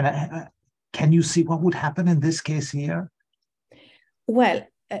 Can you see what would happen in this case here? Well,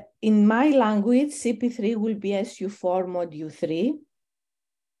 in my language, CP3 will be SU4 mod U3.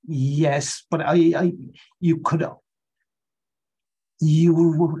 Yes, but I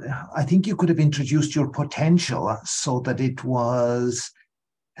think you could have introduced your potential so that it was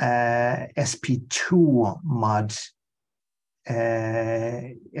SP2 mod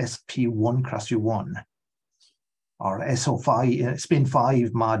SP1 cross U1, or SO5 spin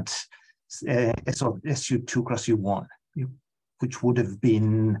 5 mod SU2 cross U1, which would have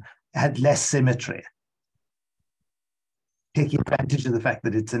had less symmetry, taking advantage of the fact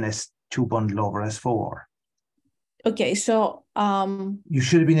that it's an S2 bundle over S4. Okay, so you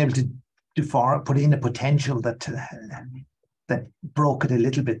should have been able to put in a potential that broke it a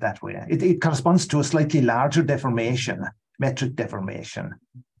little bit that way. It corresponds to a slightly larger deformation, metric deformation,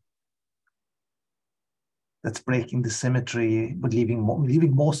 that's breaking the symmetry but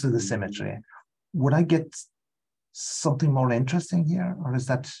leaving most of the symmetry. Would I get something more interesting here, or is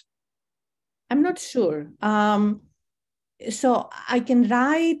that? I'm not sure. So I can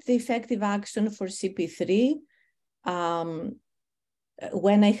write the effective action for CP3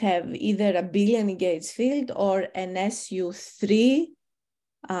 when I have either a abelian gauge field or an SU3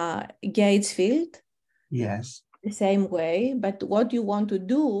 gauge field. Yes. The same way, but what you want to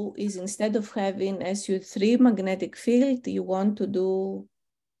do is, instead of having SU3 magnetic field, you want to do,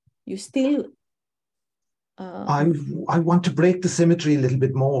 I want to break the symmetry a little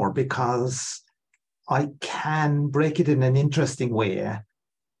bit more, because I can break it in an interesting way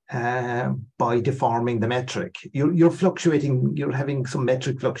by deforming the metric. You're fluctuating, you're having some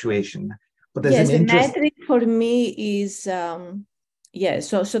metric fluctuation, but there's an interest. The metric for me is, so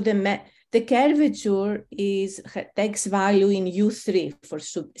the curvature takes value in U3 for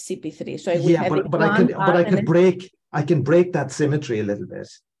CP3. So I will have I can break that symmetry a little bit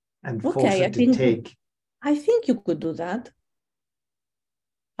and force it to take. I think you could do that.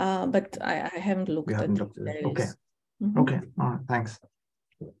 But I haven't looked at it. Okay. Mm-hmm. Okay. All right. Thanks.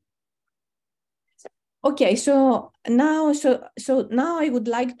 Okay, so now I would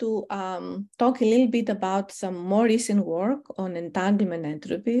like to talk a little bit about some more recent work on entanglement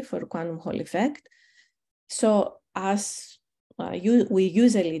entropy for quantum Hall effect. So as we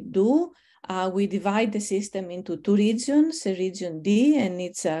usually do, we divide the system into two regions, a region D, and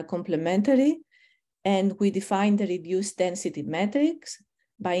it's complementary, and we define the reduced density matrix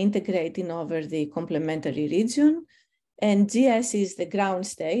by integrating over the complementary region, and GS is the ground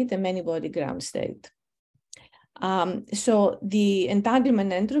state, the many-body ground state. So the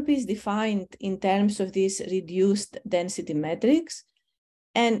entanglement entropy is defined in terms of this reduced density matrix.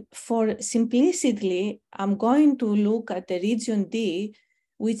 And for simplicity, I'm going to look at the region D,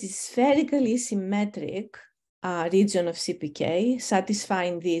 which is spherically symmetric region of CPK,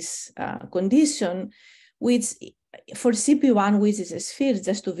 satisfying this condition, which for CP1, which is a sphere,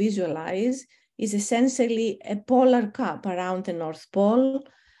 just to visualize, is essentially a polar cap around the North Pole,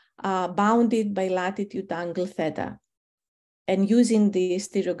 bounded by latitude angle theta. And using the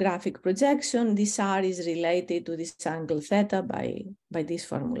stereographic projection, this R is related to this angle theta by this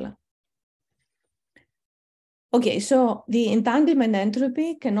formula. Okay, so the entanglement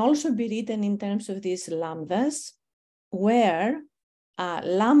entropy can also be written in terms of these lambdas, where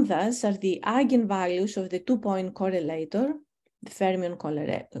lambdas are the eigenvalues of the two-point correlator, the fermion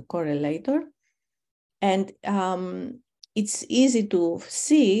correlator. And it's easy to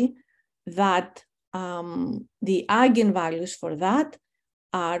see that the eigenvalues for that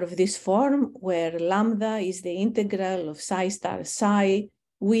are of this form, where lambda is the integral of psi star psi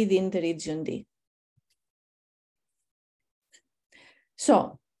within the region D.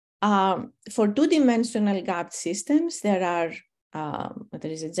 So for two-dimensional gapped systems, there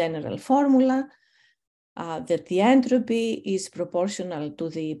is a general formula that the entropy is proportional to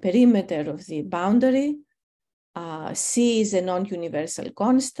the perimeter of the boundary. C is a non-universal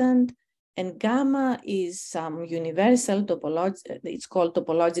constant, and gamma is some universal topological, it's called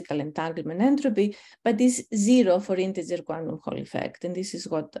topological entanglement entropy, but is zero for integer quantum Hall effect. And this is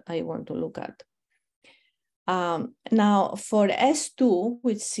what I want to look at. Now for S2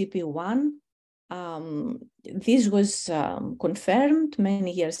 with CP1, this was confirmed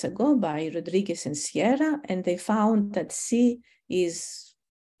many years ago by Rodriguez and Sierra, and they found that C is,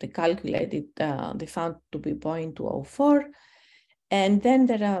 they calculated, they found to be 0.204. And then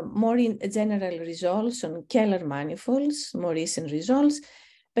there are more general results on Keller manifolds, more recent results,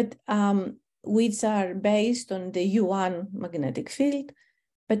 but which are based on the U1 magnetic field.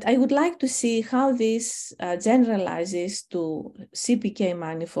 But I would like to see how this generalizes to CPK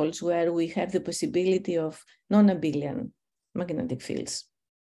manifolds, where we have the possibility of non-abelian magnetic fields.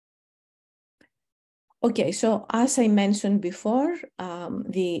 Okay, so as I mentioned before,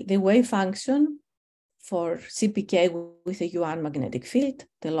 the wave function for CPK with a U1 magnetic field,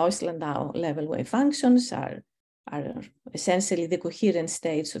 the Lois-Landau level wave functions are essentially the coherent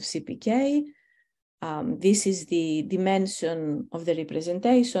states of CPK. This is the dimension of the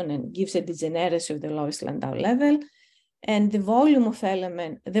representation and gives a degeneracy of the Lois-Landau level. And the volume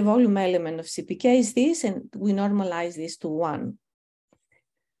element of CPK is this, and we normalize this to 1.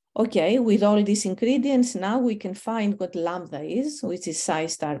 Okay, with all these ingredients, now we can find what lambda is, which is psi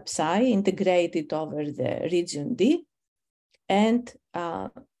star psi integrated over the region D. And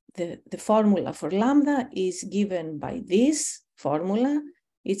the formula for lambda is given by this formula.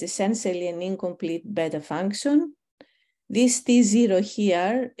 It's essentially an incomplete beta function. This T0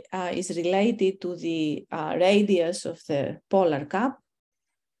 here is related to the radius of the polar cap.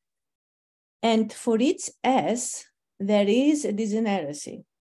 And for each S, there is a degeneracy,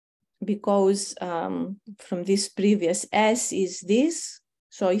 because from this previous S is this.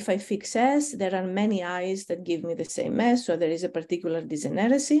 So if I fix S, there are many I's that give me the same S, so there is a particular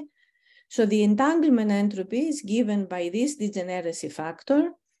degeneracy. So the entanglement entropy is given by this degeneracy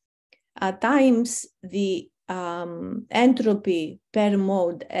factor times the entropy per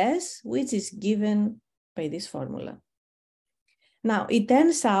mode S, which is given by this formula. Now, it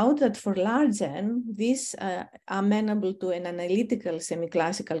turns out that for large N, these are amenable to an analytical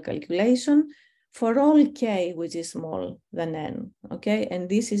semiclassical calculation for all K, which is small than N, okay? And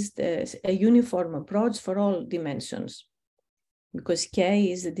this is a uniform approach for all dimensions, because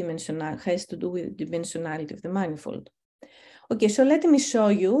K is the dimensional, has to do with dimensionality of the manifold. Okay, so let me show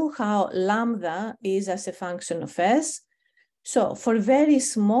you how lambda is as a function of S. So for very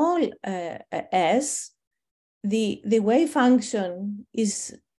small S, the wave function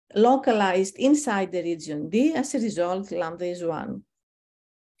is localized inside the region D. As a result, lambda is 1.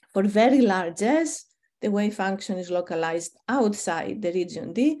 For very large S, the wave function is localized outside the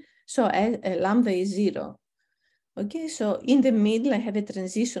region D, so lambda is 0. Okay, so in the middle, I have a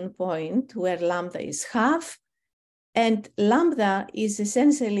transition point where lambda is half, and lambda is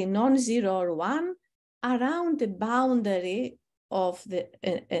essentially non-zero or 1 around the boundary of the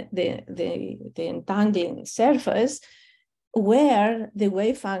entangling surface where the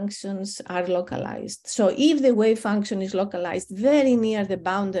wave functions are localized. So if the wave function is localized very near the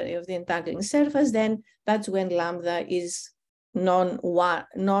boundary of the entangling surface, then that's when lambda is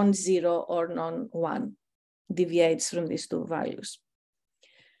non-zero or non-1, deviates from these two values.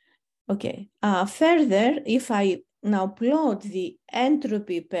 Okay, further, if I now plot the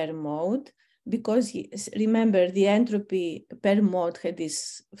entropy per mode, because remember the entropy per mode had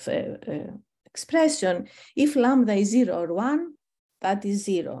this expression, if lambda is 0 or 1, that is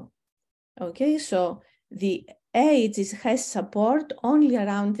 0. Okay, so the H has support only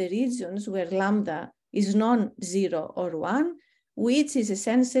around the regions where lambda is non-zero or 1, which is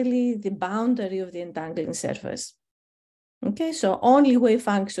essentially the boundary of the entangling surface. Okay, so only wave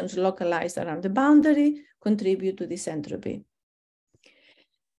functions localized around the boundary contribute to this entropy.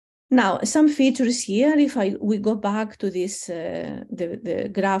 Now, some features here, if we go back to this, the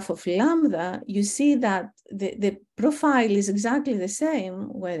graph of lambda, you see that the profile is exactly the same,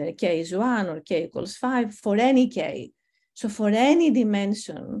 whether k is 1 or k equals 5, for any k. So for any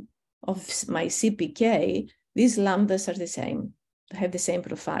dimension of my CPK, these lambdas are the same, have the same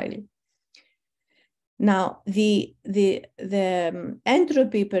profile. Now, the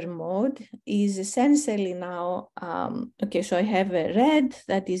entropy per mode is essentially now, okay, so I have a red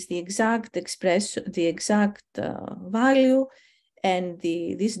that is the exact expression, the exact value, and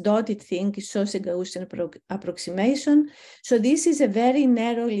this dotted thing shows a Gaussian approximation. So this is a very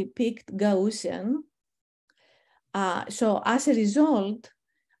narrowly picked Gaussian. So as a result,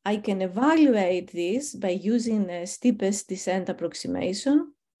 I can evaluate this by using a steepest descent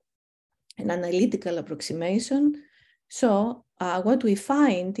approximation, an analytical approximation. So what we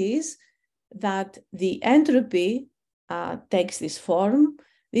find is that the entropy takes this form.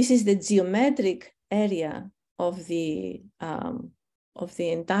 This is the geometric area of the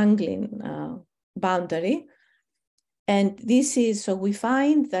entangling boundary. And this is, so we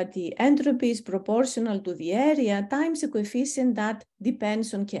find that the entropy is proportional to the area times a coefficient that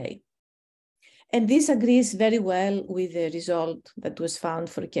depends on K. And this agrees very well with the result that was found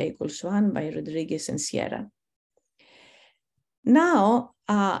for k equals 1 by Rodriguez and Sierra. Now,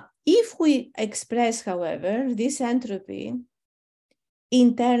 if we express, however, this entropy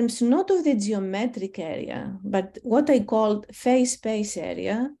in terms not of the geometric area, but what I called phase space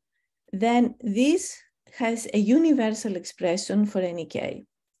area, then this has a universal expression for any k.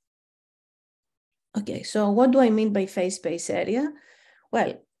 Okay, so what do I mean by phase space area?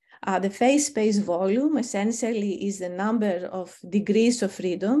 Well, the phase space volume essentially is the number of degrees of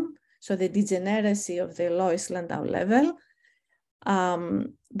freedom, so the degeneracy of the lowest Landau level.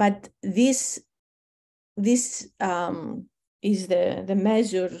 But this is the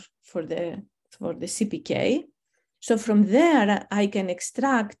measure for the CPK. So from there, I can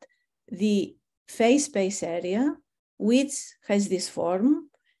extract the phase space area, which has this form.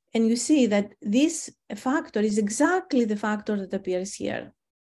 And you see that this factor is exactly the factor that appears here.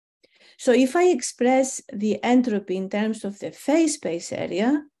 So if I express the entropy in terms of the phase space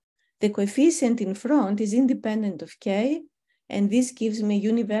area, the coefficient in front is independent of k, and this gives me a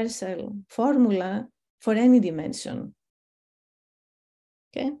universal formula for any dimension.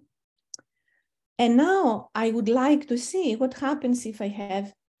 Okay. And now I would like to see what happens if I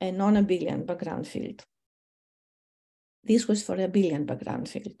have a non-abelian background field. This was for a abelian background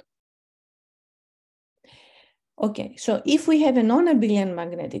field. Okay, so if we have a non-abelian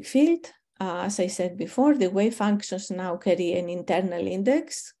magnetic field, as I said before, the wave functions now carry an internal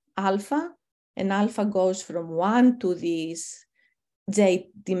index, alpha, and alpha goes from 1 to this j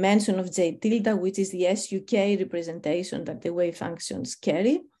dimension of j tilde, which is the SUK representation that the wave functions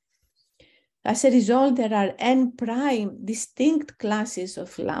carry. As a result, there are n prime distinct classes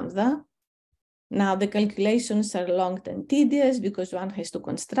of lambda. Now, the calculations are long and tedious because one has to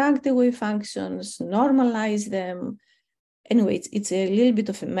construct the wave functions, normalize them. Anyway, it's a little bit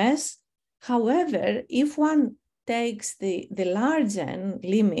of a mess. However, if one takes the large n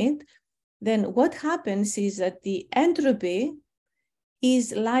limit, then what happens is that the entropy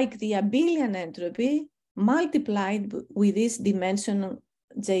is like the abelian entropy multiplied with this dimension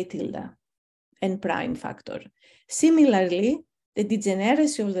j tilde, n prime factor. Similarly, the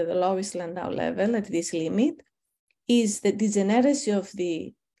degeneracy of the lowest Landau level at this limit is the degeneracy of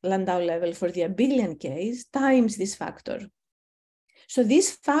the Landau level for the abelian case times this factor. So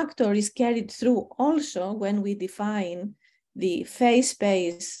this factor is carried through also when we define the phase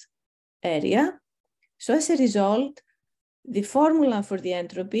space area. So as a result, the formula for the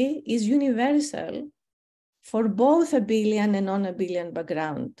entropy is universal for both abelian and non-abelian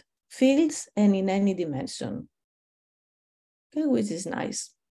background fields and in any dimension, okay, which is nice.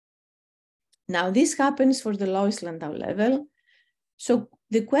 Now, this happens for the lowest Landau level. So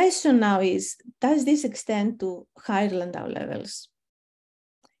the question now is, does this extend to higher Landau levels?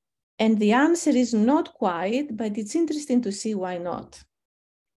 And the answer is not quite, but it's interesting to see why not.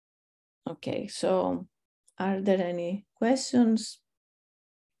 Okay, so are there any questions?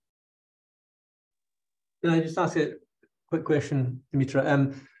 Can I just ask a quick question,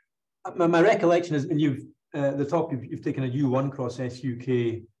 Dimitra? My recollection is, and the top you've taken a U1 cross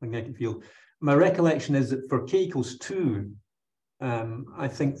SUK magnetic field. My recollection is that for K equals 2, I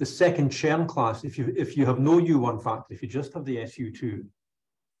think the second Chern class, if you have no U1 factor, if you just have the SU2,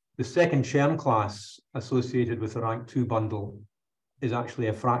 the second Chern class associated with the rank 2 bundle is actually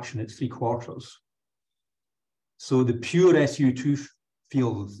a fraction, it's 3/4. So the pure SU2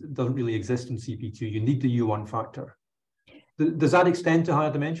 field doesn't really exist in CP2. You need the U1 factor. Does that extend to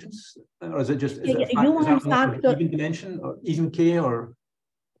higher dimensions? Or is it just U1 factor, even dimension or even K or?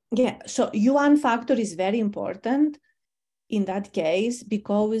 Yeah, so U1 factor is very important in that case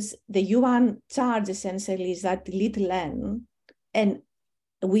because the U1 charge essentially is that little n, and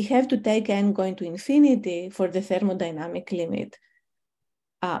we have to take n going to infinity for the thermodynamic limit.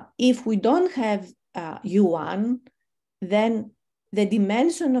 If we don't have U1, then the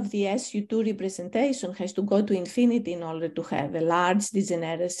dimension of the SU2 representation has to go to infinity in order to have a large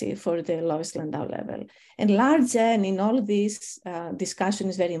degeneracy for the lowest Landau level. And large n in all this discussion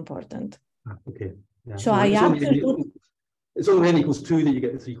is very important. Okay. Yeah. So it's only n equals 2 that you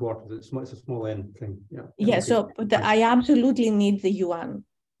get the 3/4. It's a small n thing. Yeah. Yeah. Okay. So I absolutely need the U1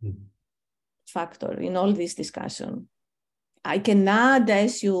 factor in all this discussion. I can add the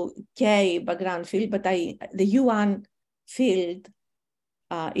SUK background field, but the U1 field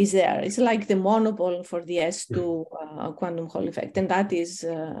is there. It's like the monopole for the S2 quantum Hall effect, and that is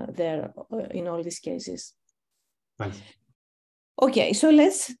there in all these cases. Thanks. Okay, so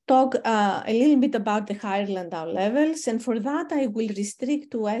let's talk a little bit about the higher Landau levels, and for that I will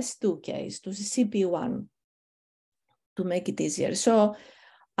restrict to S2 case, to the CP1, to make it easier. So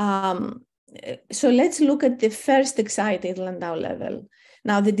let's look at the first excited Landau level.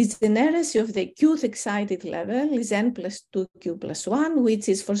 Now, the degeneracy of the qth excited level is n plus 2q plus 1, which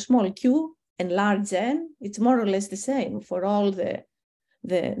is for small q and large n. It's more or less the same for all the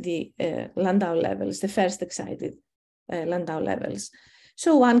Landau levels, the first excited Landau levels.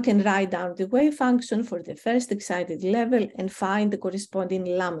 So one can write down the wave function for the first excited level and find the corresponding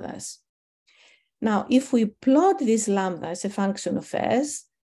lambdas. Now, if we plot this lambda as a function of s,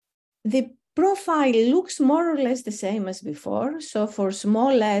 the profile looks more or less the same as before. So for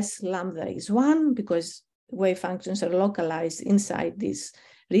small s, lambda is 1 because wave functions are localized inside this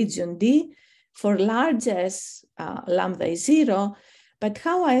region D. For large s, lambda is 0. But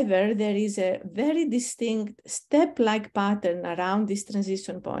however, there is a very distinct step-like pattern around this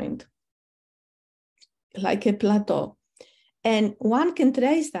transition point, like a plateau. And one can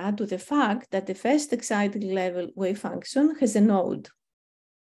trace that to the fact that the first excited level wave function has a node.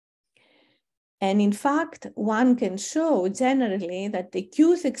 And in fact, one can show generally that the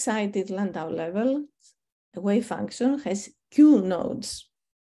qth excited Landau level wave function has q nodes.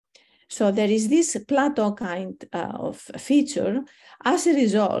 So there is this plateau kind of feature. As a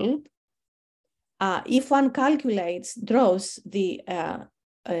result, if one draws the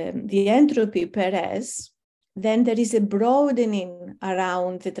entropy per s, then there is a broadening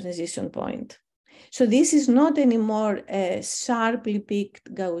around the transition point. So this is not anymore a sharply peaked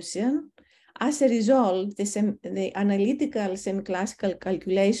Gaussian. As a result, the analytical semiclassical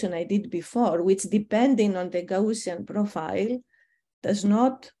calculation I did before, which depending on the Gaussian profile, does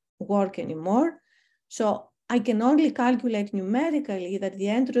not work anymore. So I can only calculate numerically that the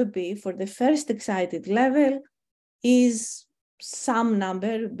entropy for the first excited level is some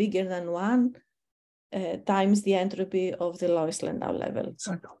number bigger than 1 times the entropy of the lowest Landau level.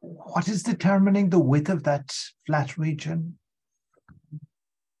 So what is determining the width of that flat region?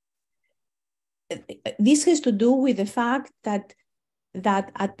 This has to do with the fact that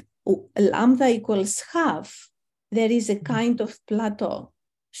at lambda equals half, there is a kind of plateau.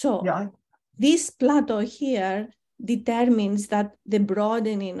 So this plateau here determines that the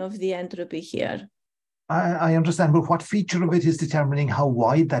broadening of the entropy here. I understand, but what feature of it is determining how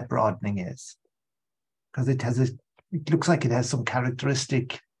wide that broadening is? Because it looks like it has some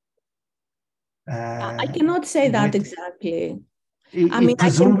characteristic. I cannot say that exactly.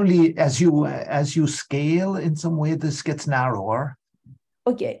 Presumably, as you scale in some way, this gets narrower.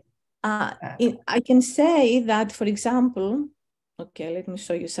 Okay, I can say that, for example, okay, let me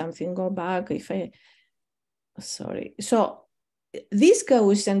show you something. Go back sorry. So this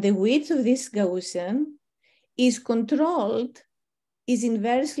Gaussian, the width of this Gaussian is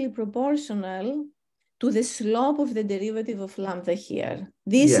inversely proportional to the slope of the derivative of lambda here.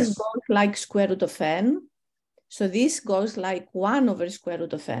 This goes like square root of n. So this goes like 1 over square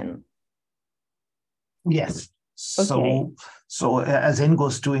root of n. Yes. Okay. So as n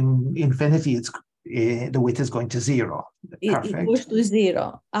goes to infinity, it's the width is going to 0. Perfect. It goes to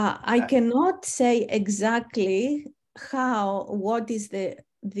 0. I cannot say exactly what is the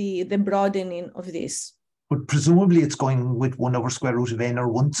broadening of this. But presumably it's going with 1 over square root of n or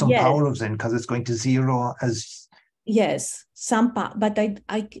 1 some power of n, because it's going to 0 as... Yes, but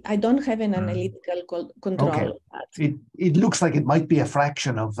I don't have an analytical control of that. It looks like it might be a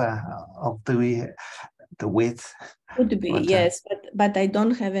fraction of the width. Could be, yes, but I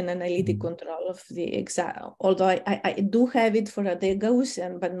don't have an analytic control of the exact, although I do have it for the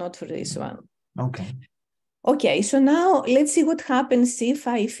Gaussian, but not for this one. Okay, so now let's see what happens if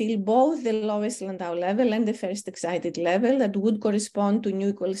I fill both the lowest Landau level and the first excited level that would correspond to nu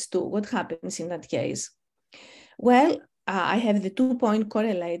equals 2. What happens in that case? Well, I have the 2-point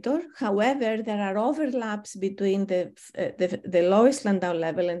correlator. However, there are overlaps between the lowest Landau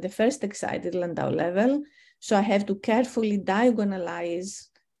level and the first excited Landau level. So I have to carefully diagonalize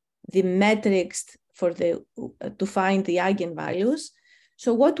the metrics to find the eigenvalues.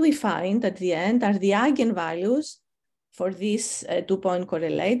 So what we find at the end are the eigenvalues for this 2-point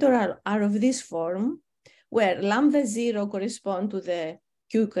correlator are of this form, where lambda 0 correspond to the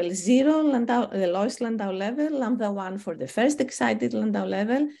Q equals 0, the lowest Landau level, lambda 1 for the first excited Landau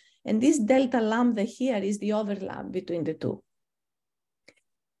level, and this delta lambda here is the overlap between the two.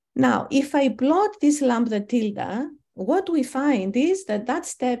 Now, if I plot this lambda tilde, what we find is that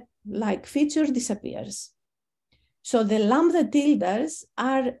step-like feature disappears. So the lambda tildes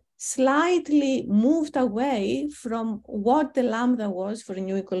are slightly moved away from what the lambda was for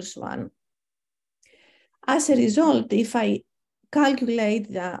nu equals 1. As a result, if I calculate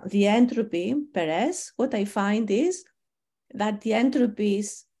the entropy per S, what I find is that the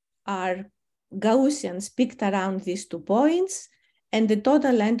entropies are Gaussians picked around these 2 points, and the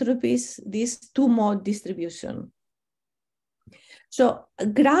total entropy is this 2-mode distribution. So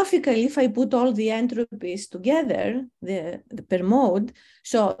graphically, if I put all the entropies together, the per mode,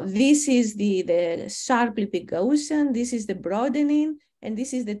 so this is the sharply picked Gaussian, this is the broadening, and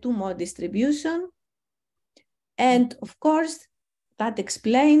this is the 2-mode distribution. And of course, that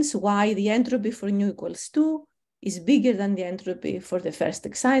explains why the entropy for nu equals 2 is bigger than the entropy for the first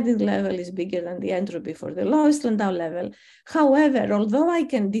excited level, is bigger than the entropy for the lowest Landau level. However, although I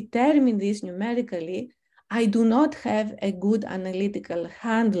can determine this numerically, I do not have a good analytical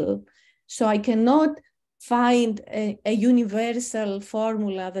handle. So I cannot find a universal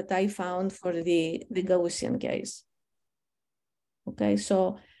formula that I found for the Gaussian case. Okay,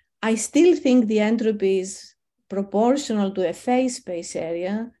 so I still think the entropy is proportional to a phase space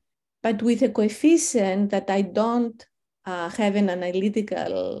area, but with a coefficient that I don't have an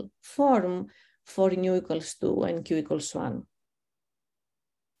analytical form for nu equals 2 and q equals 1.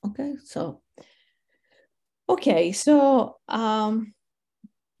 Okay, so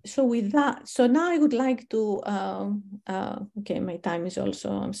with that, so now I would like to, okay, my time is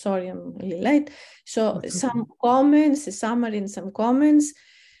also, I'm sorry, I'm a little late. So some comments, a summary and some comments.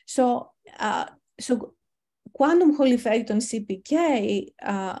 So quantum Hall effect on CPK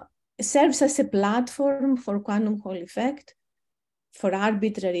serves as a platform for quantum Hall effect for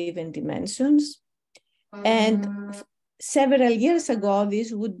arbitrary even dimensions. And several years ago,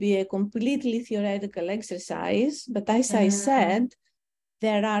 this would be a completely theoretical exercise, but as I said,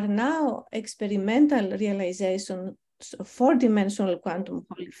 there are now experimental realizations of 4-dimensional quantum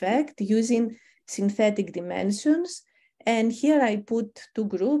Hall effect using synthetic dimensions. And here I put 2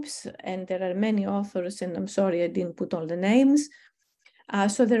 groups, and there are many authors, and I'm sorry I didn't put all the names.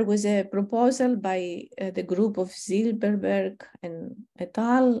 So there was a proposal by the group of Zilberberg and et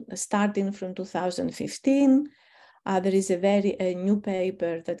al. Starting from 2015. There is a new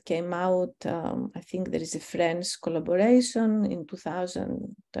paper that came out. I think there is a French collaboration in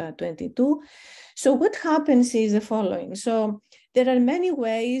 2022. So what happens is the following. So there are many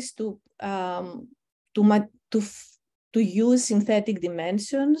ways to use synthetic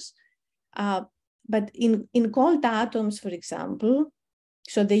dimensions, but in cold atoms, for example,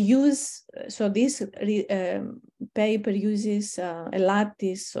 so this paper uses a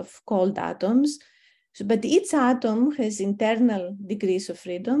lattice of cold atoms. So, but each atom has internal degrees of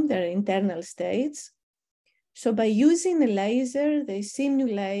freedom, there are internal states. So by using a laser, they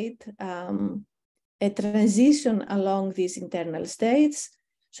simulate a transition along these internal states.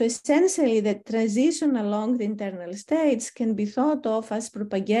 So essentially, the transition along the internal states can be thought of as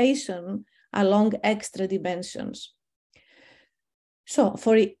propagation along extra dimensions. So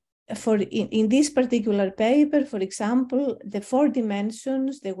in this particular paper, for example, the 4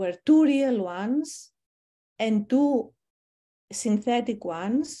 dimensions, there were 2 real ones and 2 synthetic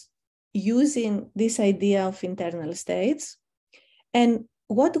ones using this idea of internal states. And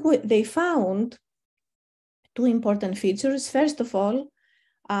what they found, 2 important features. First of all,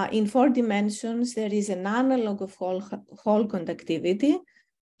 in 4 dimensions, there is an analog of Hall conductivity,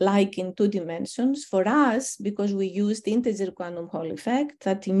 like in 2 dimensions. For us, because we used the integer quantum Hall effect,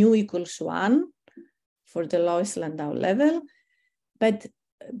 that nu equals 1 for the lowest Landau level. But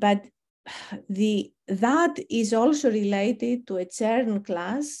that is also related to a Chern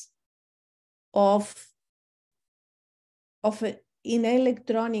class of in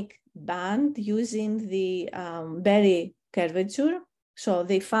electronic band using the Berry curvature. So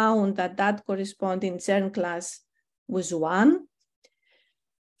they found that corresponding Chern class was 1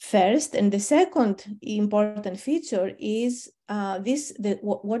 first. And the second important feature is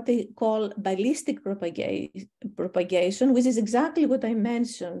what they call ballistic propagation, which is exactly what I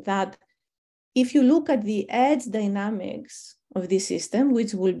mentioned, that if you look at the edge dynamics of this system,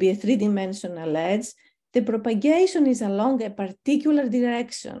 which will be a 3-dimensional edge, the propagation is along a particular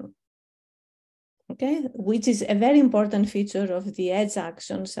direction, okay, which is a very important feature of the edge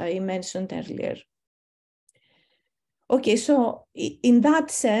actions I mentioned earlier. Okay, so in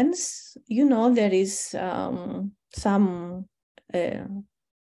that sense, you know, there is some, you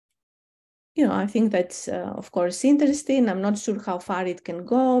know, I think that's, of course, interesting. I'm not sure how far it can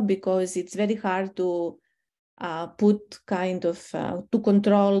go because it's very hard to put kind of, to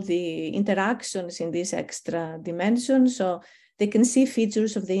control the interactions in this extra dimension. So they can see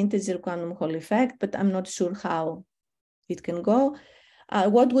features of the integer quantum Hall effect, but I'm not sure how it can go.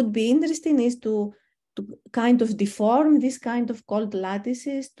 What would be interesting is to kind of deform this kind of cold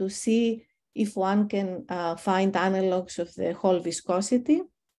lattices to see if one can find analogs of the Hall viscosity,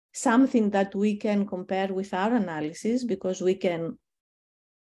 something that we can compare with our analysis, because we can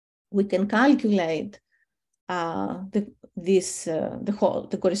calculate the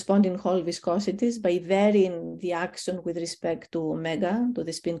corresponding Hall viscosities by varying the action with respect to omega, to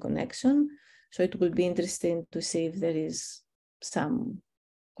the spin connection. So it will be interesting to see if there is some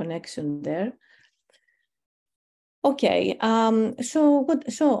connection there. Okay, so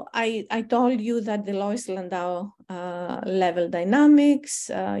I told you that the lowest Landau level dynamics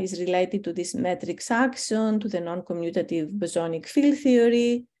is related to this matrix action, to the non-commutative bosonic field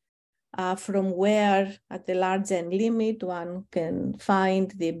theory, from where at the large n limit one can find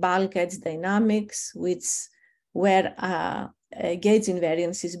the bulk edge dynamics, where gauge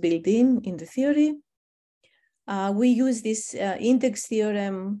invariance is built in the theory. We use this index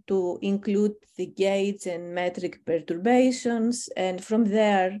theorem to include the gauge and metric perturbations, and from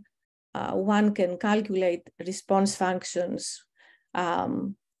there one can calculate response functions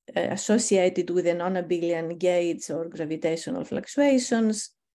associated with the nonabelian gauge or gravitational fluctuations.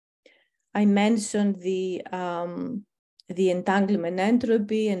 I mentioned the entanglement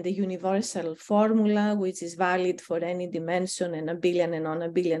entropy and the universal formula, which is valid for any dimension and abelian and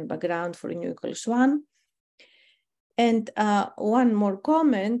non-abelian background for nu equals 1. And one more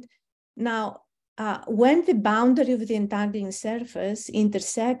comment. Now, when the boundary of the entangling surface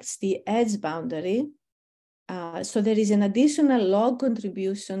intersects the edge boundary, so there is an additional log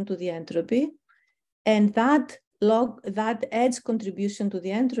contribution to the entropy, and that edge contribution to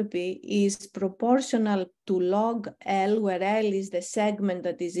the entropy is proportional to log L, where L is the segment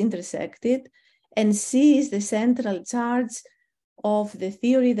that is intersected, and C is the central charge of the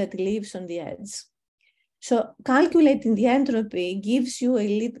theory that lives on the edge. So calculating the entropy gives you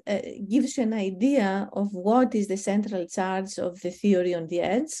an idea of what is the central charge of the theory on the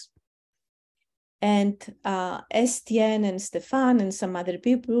edge. And Estienne and Stefan and some other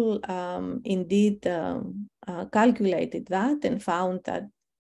people indeed calculated that and found that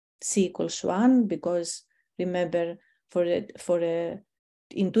C equals 1, because remember,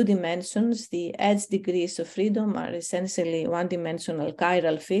 in 2 dimensions, the edge degrees of freedom are essentially 1-dimensional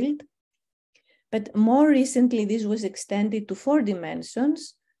chiral field. But more recently, this was extended to 4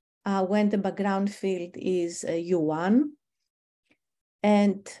 dimensions when the background field is U1.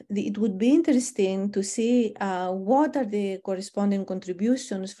 And it would be interesting to see what are the corresponding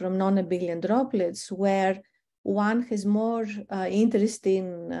contributions from non-abelian droplets, where one has more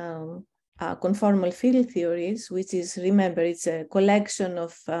interesting conformal field theories, which is, remember, it's a collection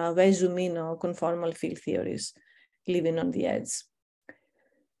of Vezumino conformal field theories living on the edge.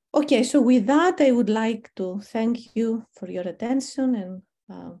 Okay, so with that, I would like to thank you for your attention and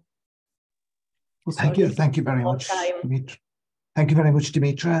thank you very much, Dimitra. Thank you very much,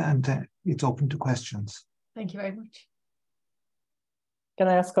 Dimitra, and it's open to questions. Thank you very much. Can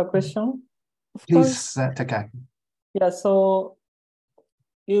I ask a question? Please, take a. Yeah, so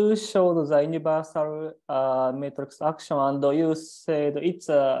you showed the universal matrix action, and you said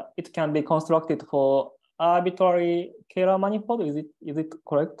it can be constructed for arbitrary Kähler manifold. Is it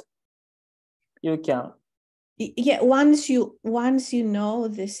correct? You can. Yeah, once you know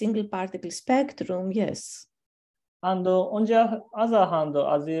the single particle spectrum, yes. And on the other hand,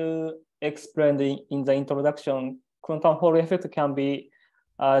 as you explained in the introduction, quantum Hall effect can be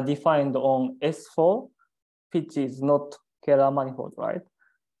defined on S4, which is not Kähler manifold, right?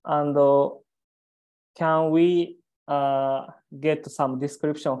 And can we get some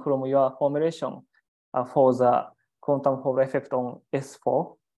description from your formulation for the quantum Hall effect on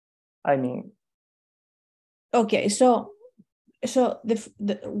S4? I mean, okay. So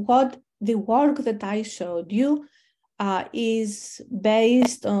the work that I showed you is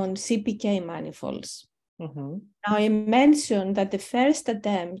based on CPK manifolds. Mm-hmm. Now I mentioned that the first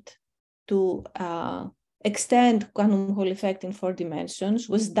attempt to extend quantum Hall effect in 4 dimensions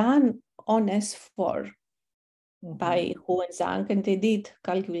was done on S4 by Hu and Zhang, and they did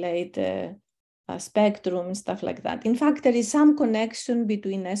calculate a spectrum and stuff like that. In fact, there is some connection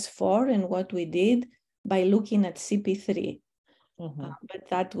between S4 and what we did by looking at CP3. But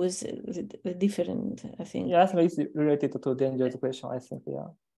that was a different, I think. Yeah, it's related to dangerous question, I think, yeah.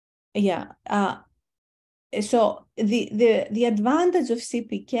 Yeah. So the advantage of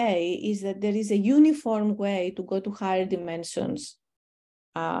CPK is that there is a uniform way to go to higher dimensions,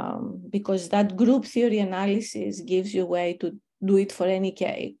 because that group theory analysis gives you a way to do it for any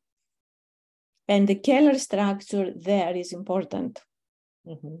K. And the Kähler structure there is important.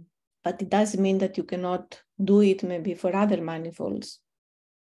 But it doesn't mean that you cannot do it maybe for other manifolds.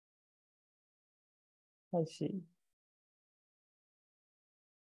 I see.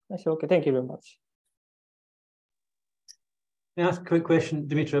 Okay, thank you very much. Can I ask a quick question,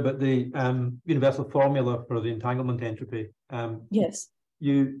 Dimitra, about the universal formula for the entanglement entropy? Yes.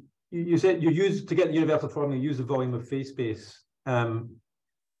 You said you use, to get the universal formula, use the volume of phase space.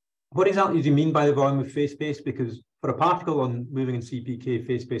 What exactly do you mean by the volume of phase space? Because for a particle on moving in CPK,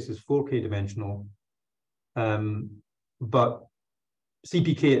 phase space is 4K dimensional, but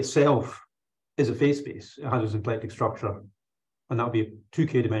CPK itself is a phase space. It has a symplectic structure, and that would be a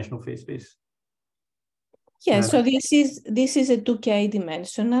 2K dimensional phase space. Yeah, so this is a 2K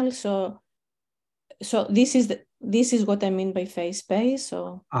dimensional. So this is what I mean by phase space.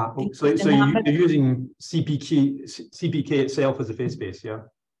 So you're using CPK itself as a phase space, yeah?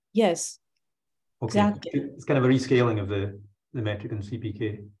 Yes. Okay. Exactly. It's kind of a rescaling of the metric in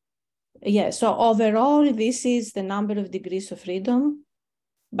CPK. Yeah. So overall, this is the number of degrees of freedom,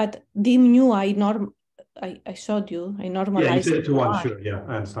 but dim nu I showed you. I normalized. Yeah, you said it to 1, sure. Yeah,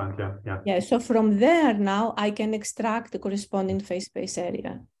 I understand. Yeah. Yeah. So from there now I can extract the corresponding phase space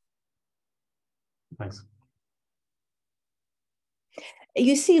area. Thanks.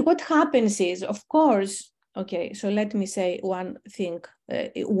 You see, what happens is, of course, okay, so let me say one thing.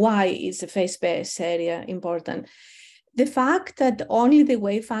 Why is the phase space area important? The fact that only the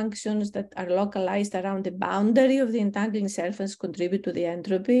wave functions that are localized around the boundary of the entangling surface contribute to the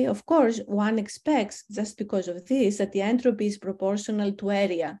entropy. Of course, one expects, just because of this, that the entropy is proportional to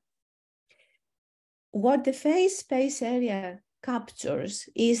area. What the phase space area captures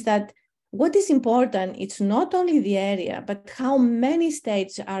is that what is important, it's not only the area, but how many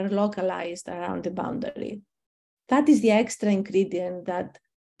states are localized around the boundary. That is the extra ingredient that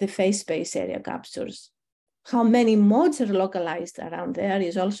the phase space area captures. How many modes are localized around there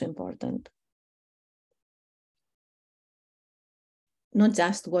is also important. Not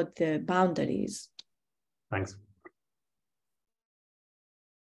just what the boundary is. Thanks.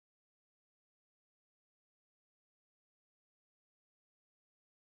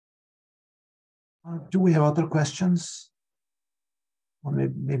 Do we have other questions? Or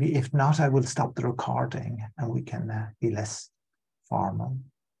maybe if not, I will stop the recording and we can be less formal.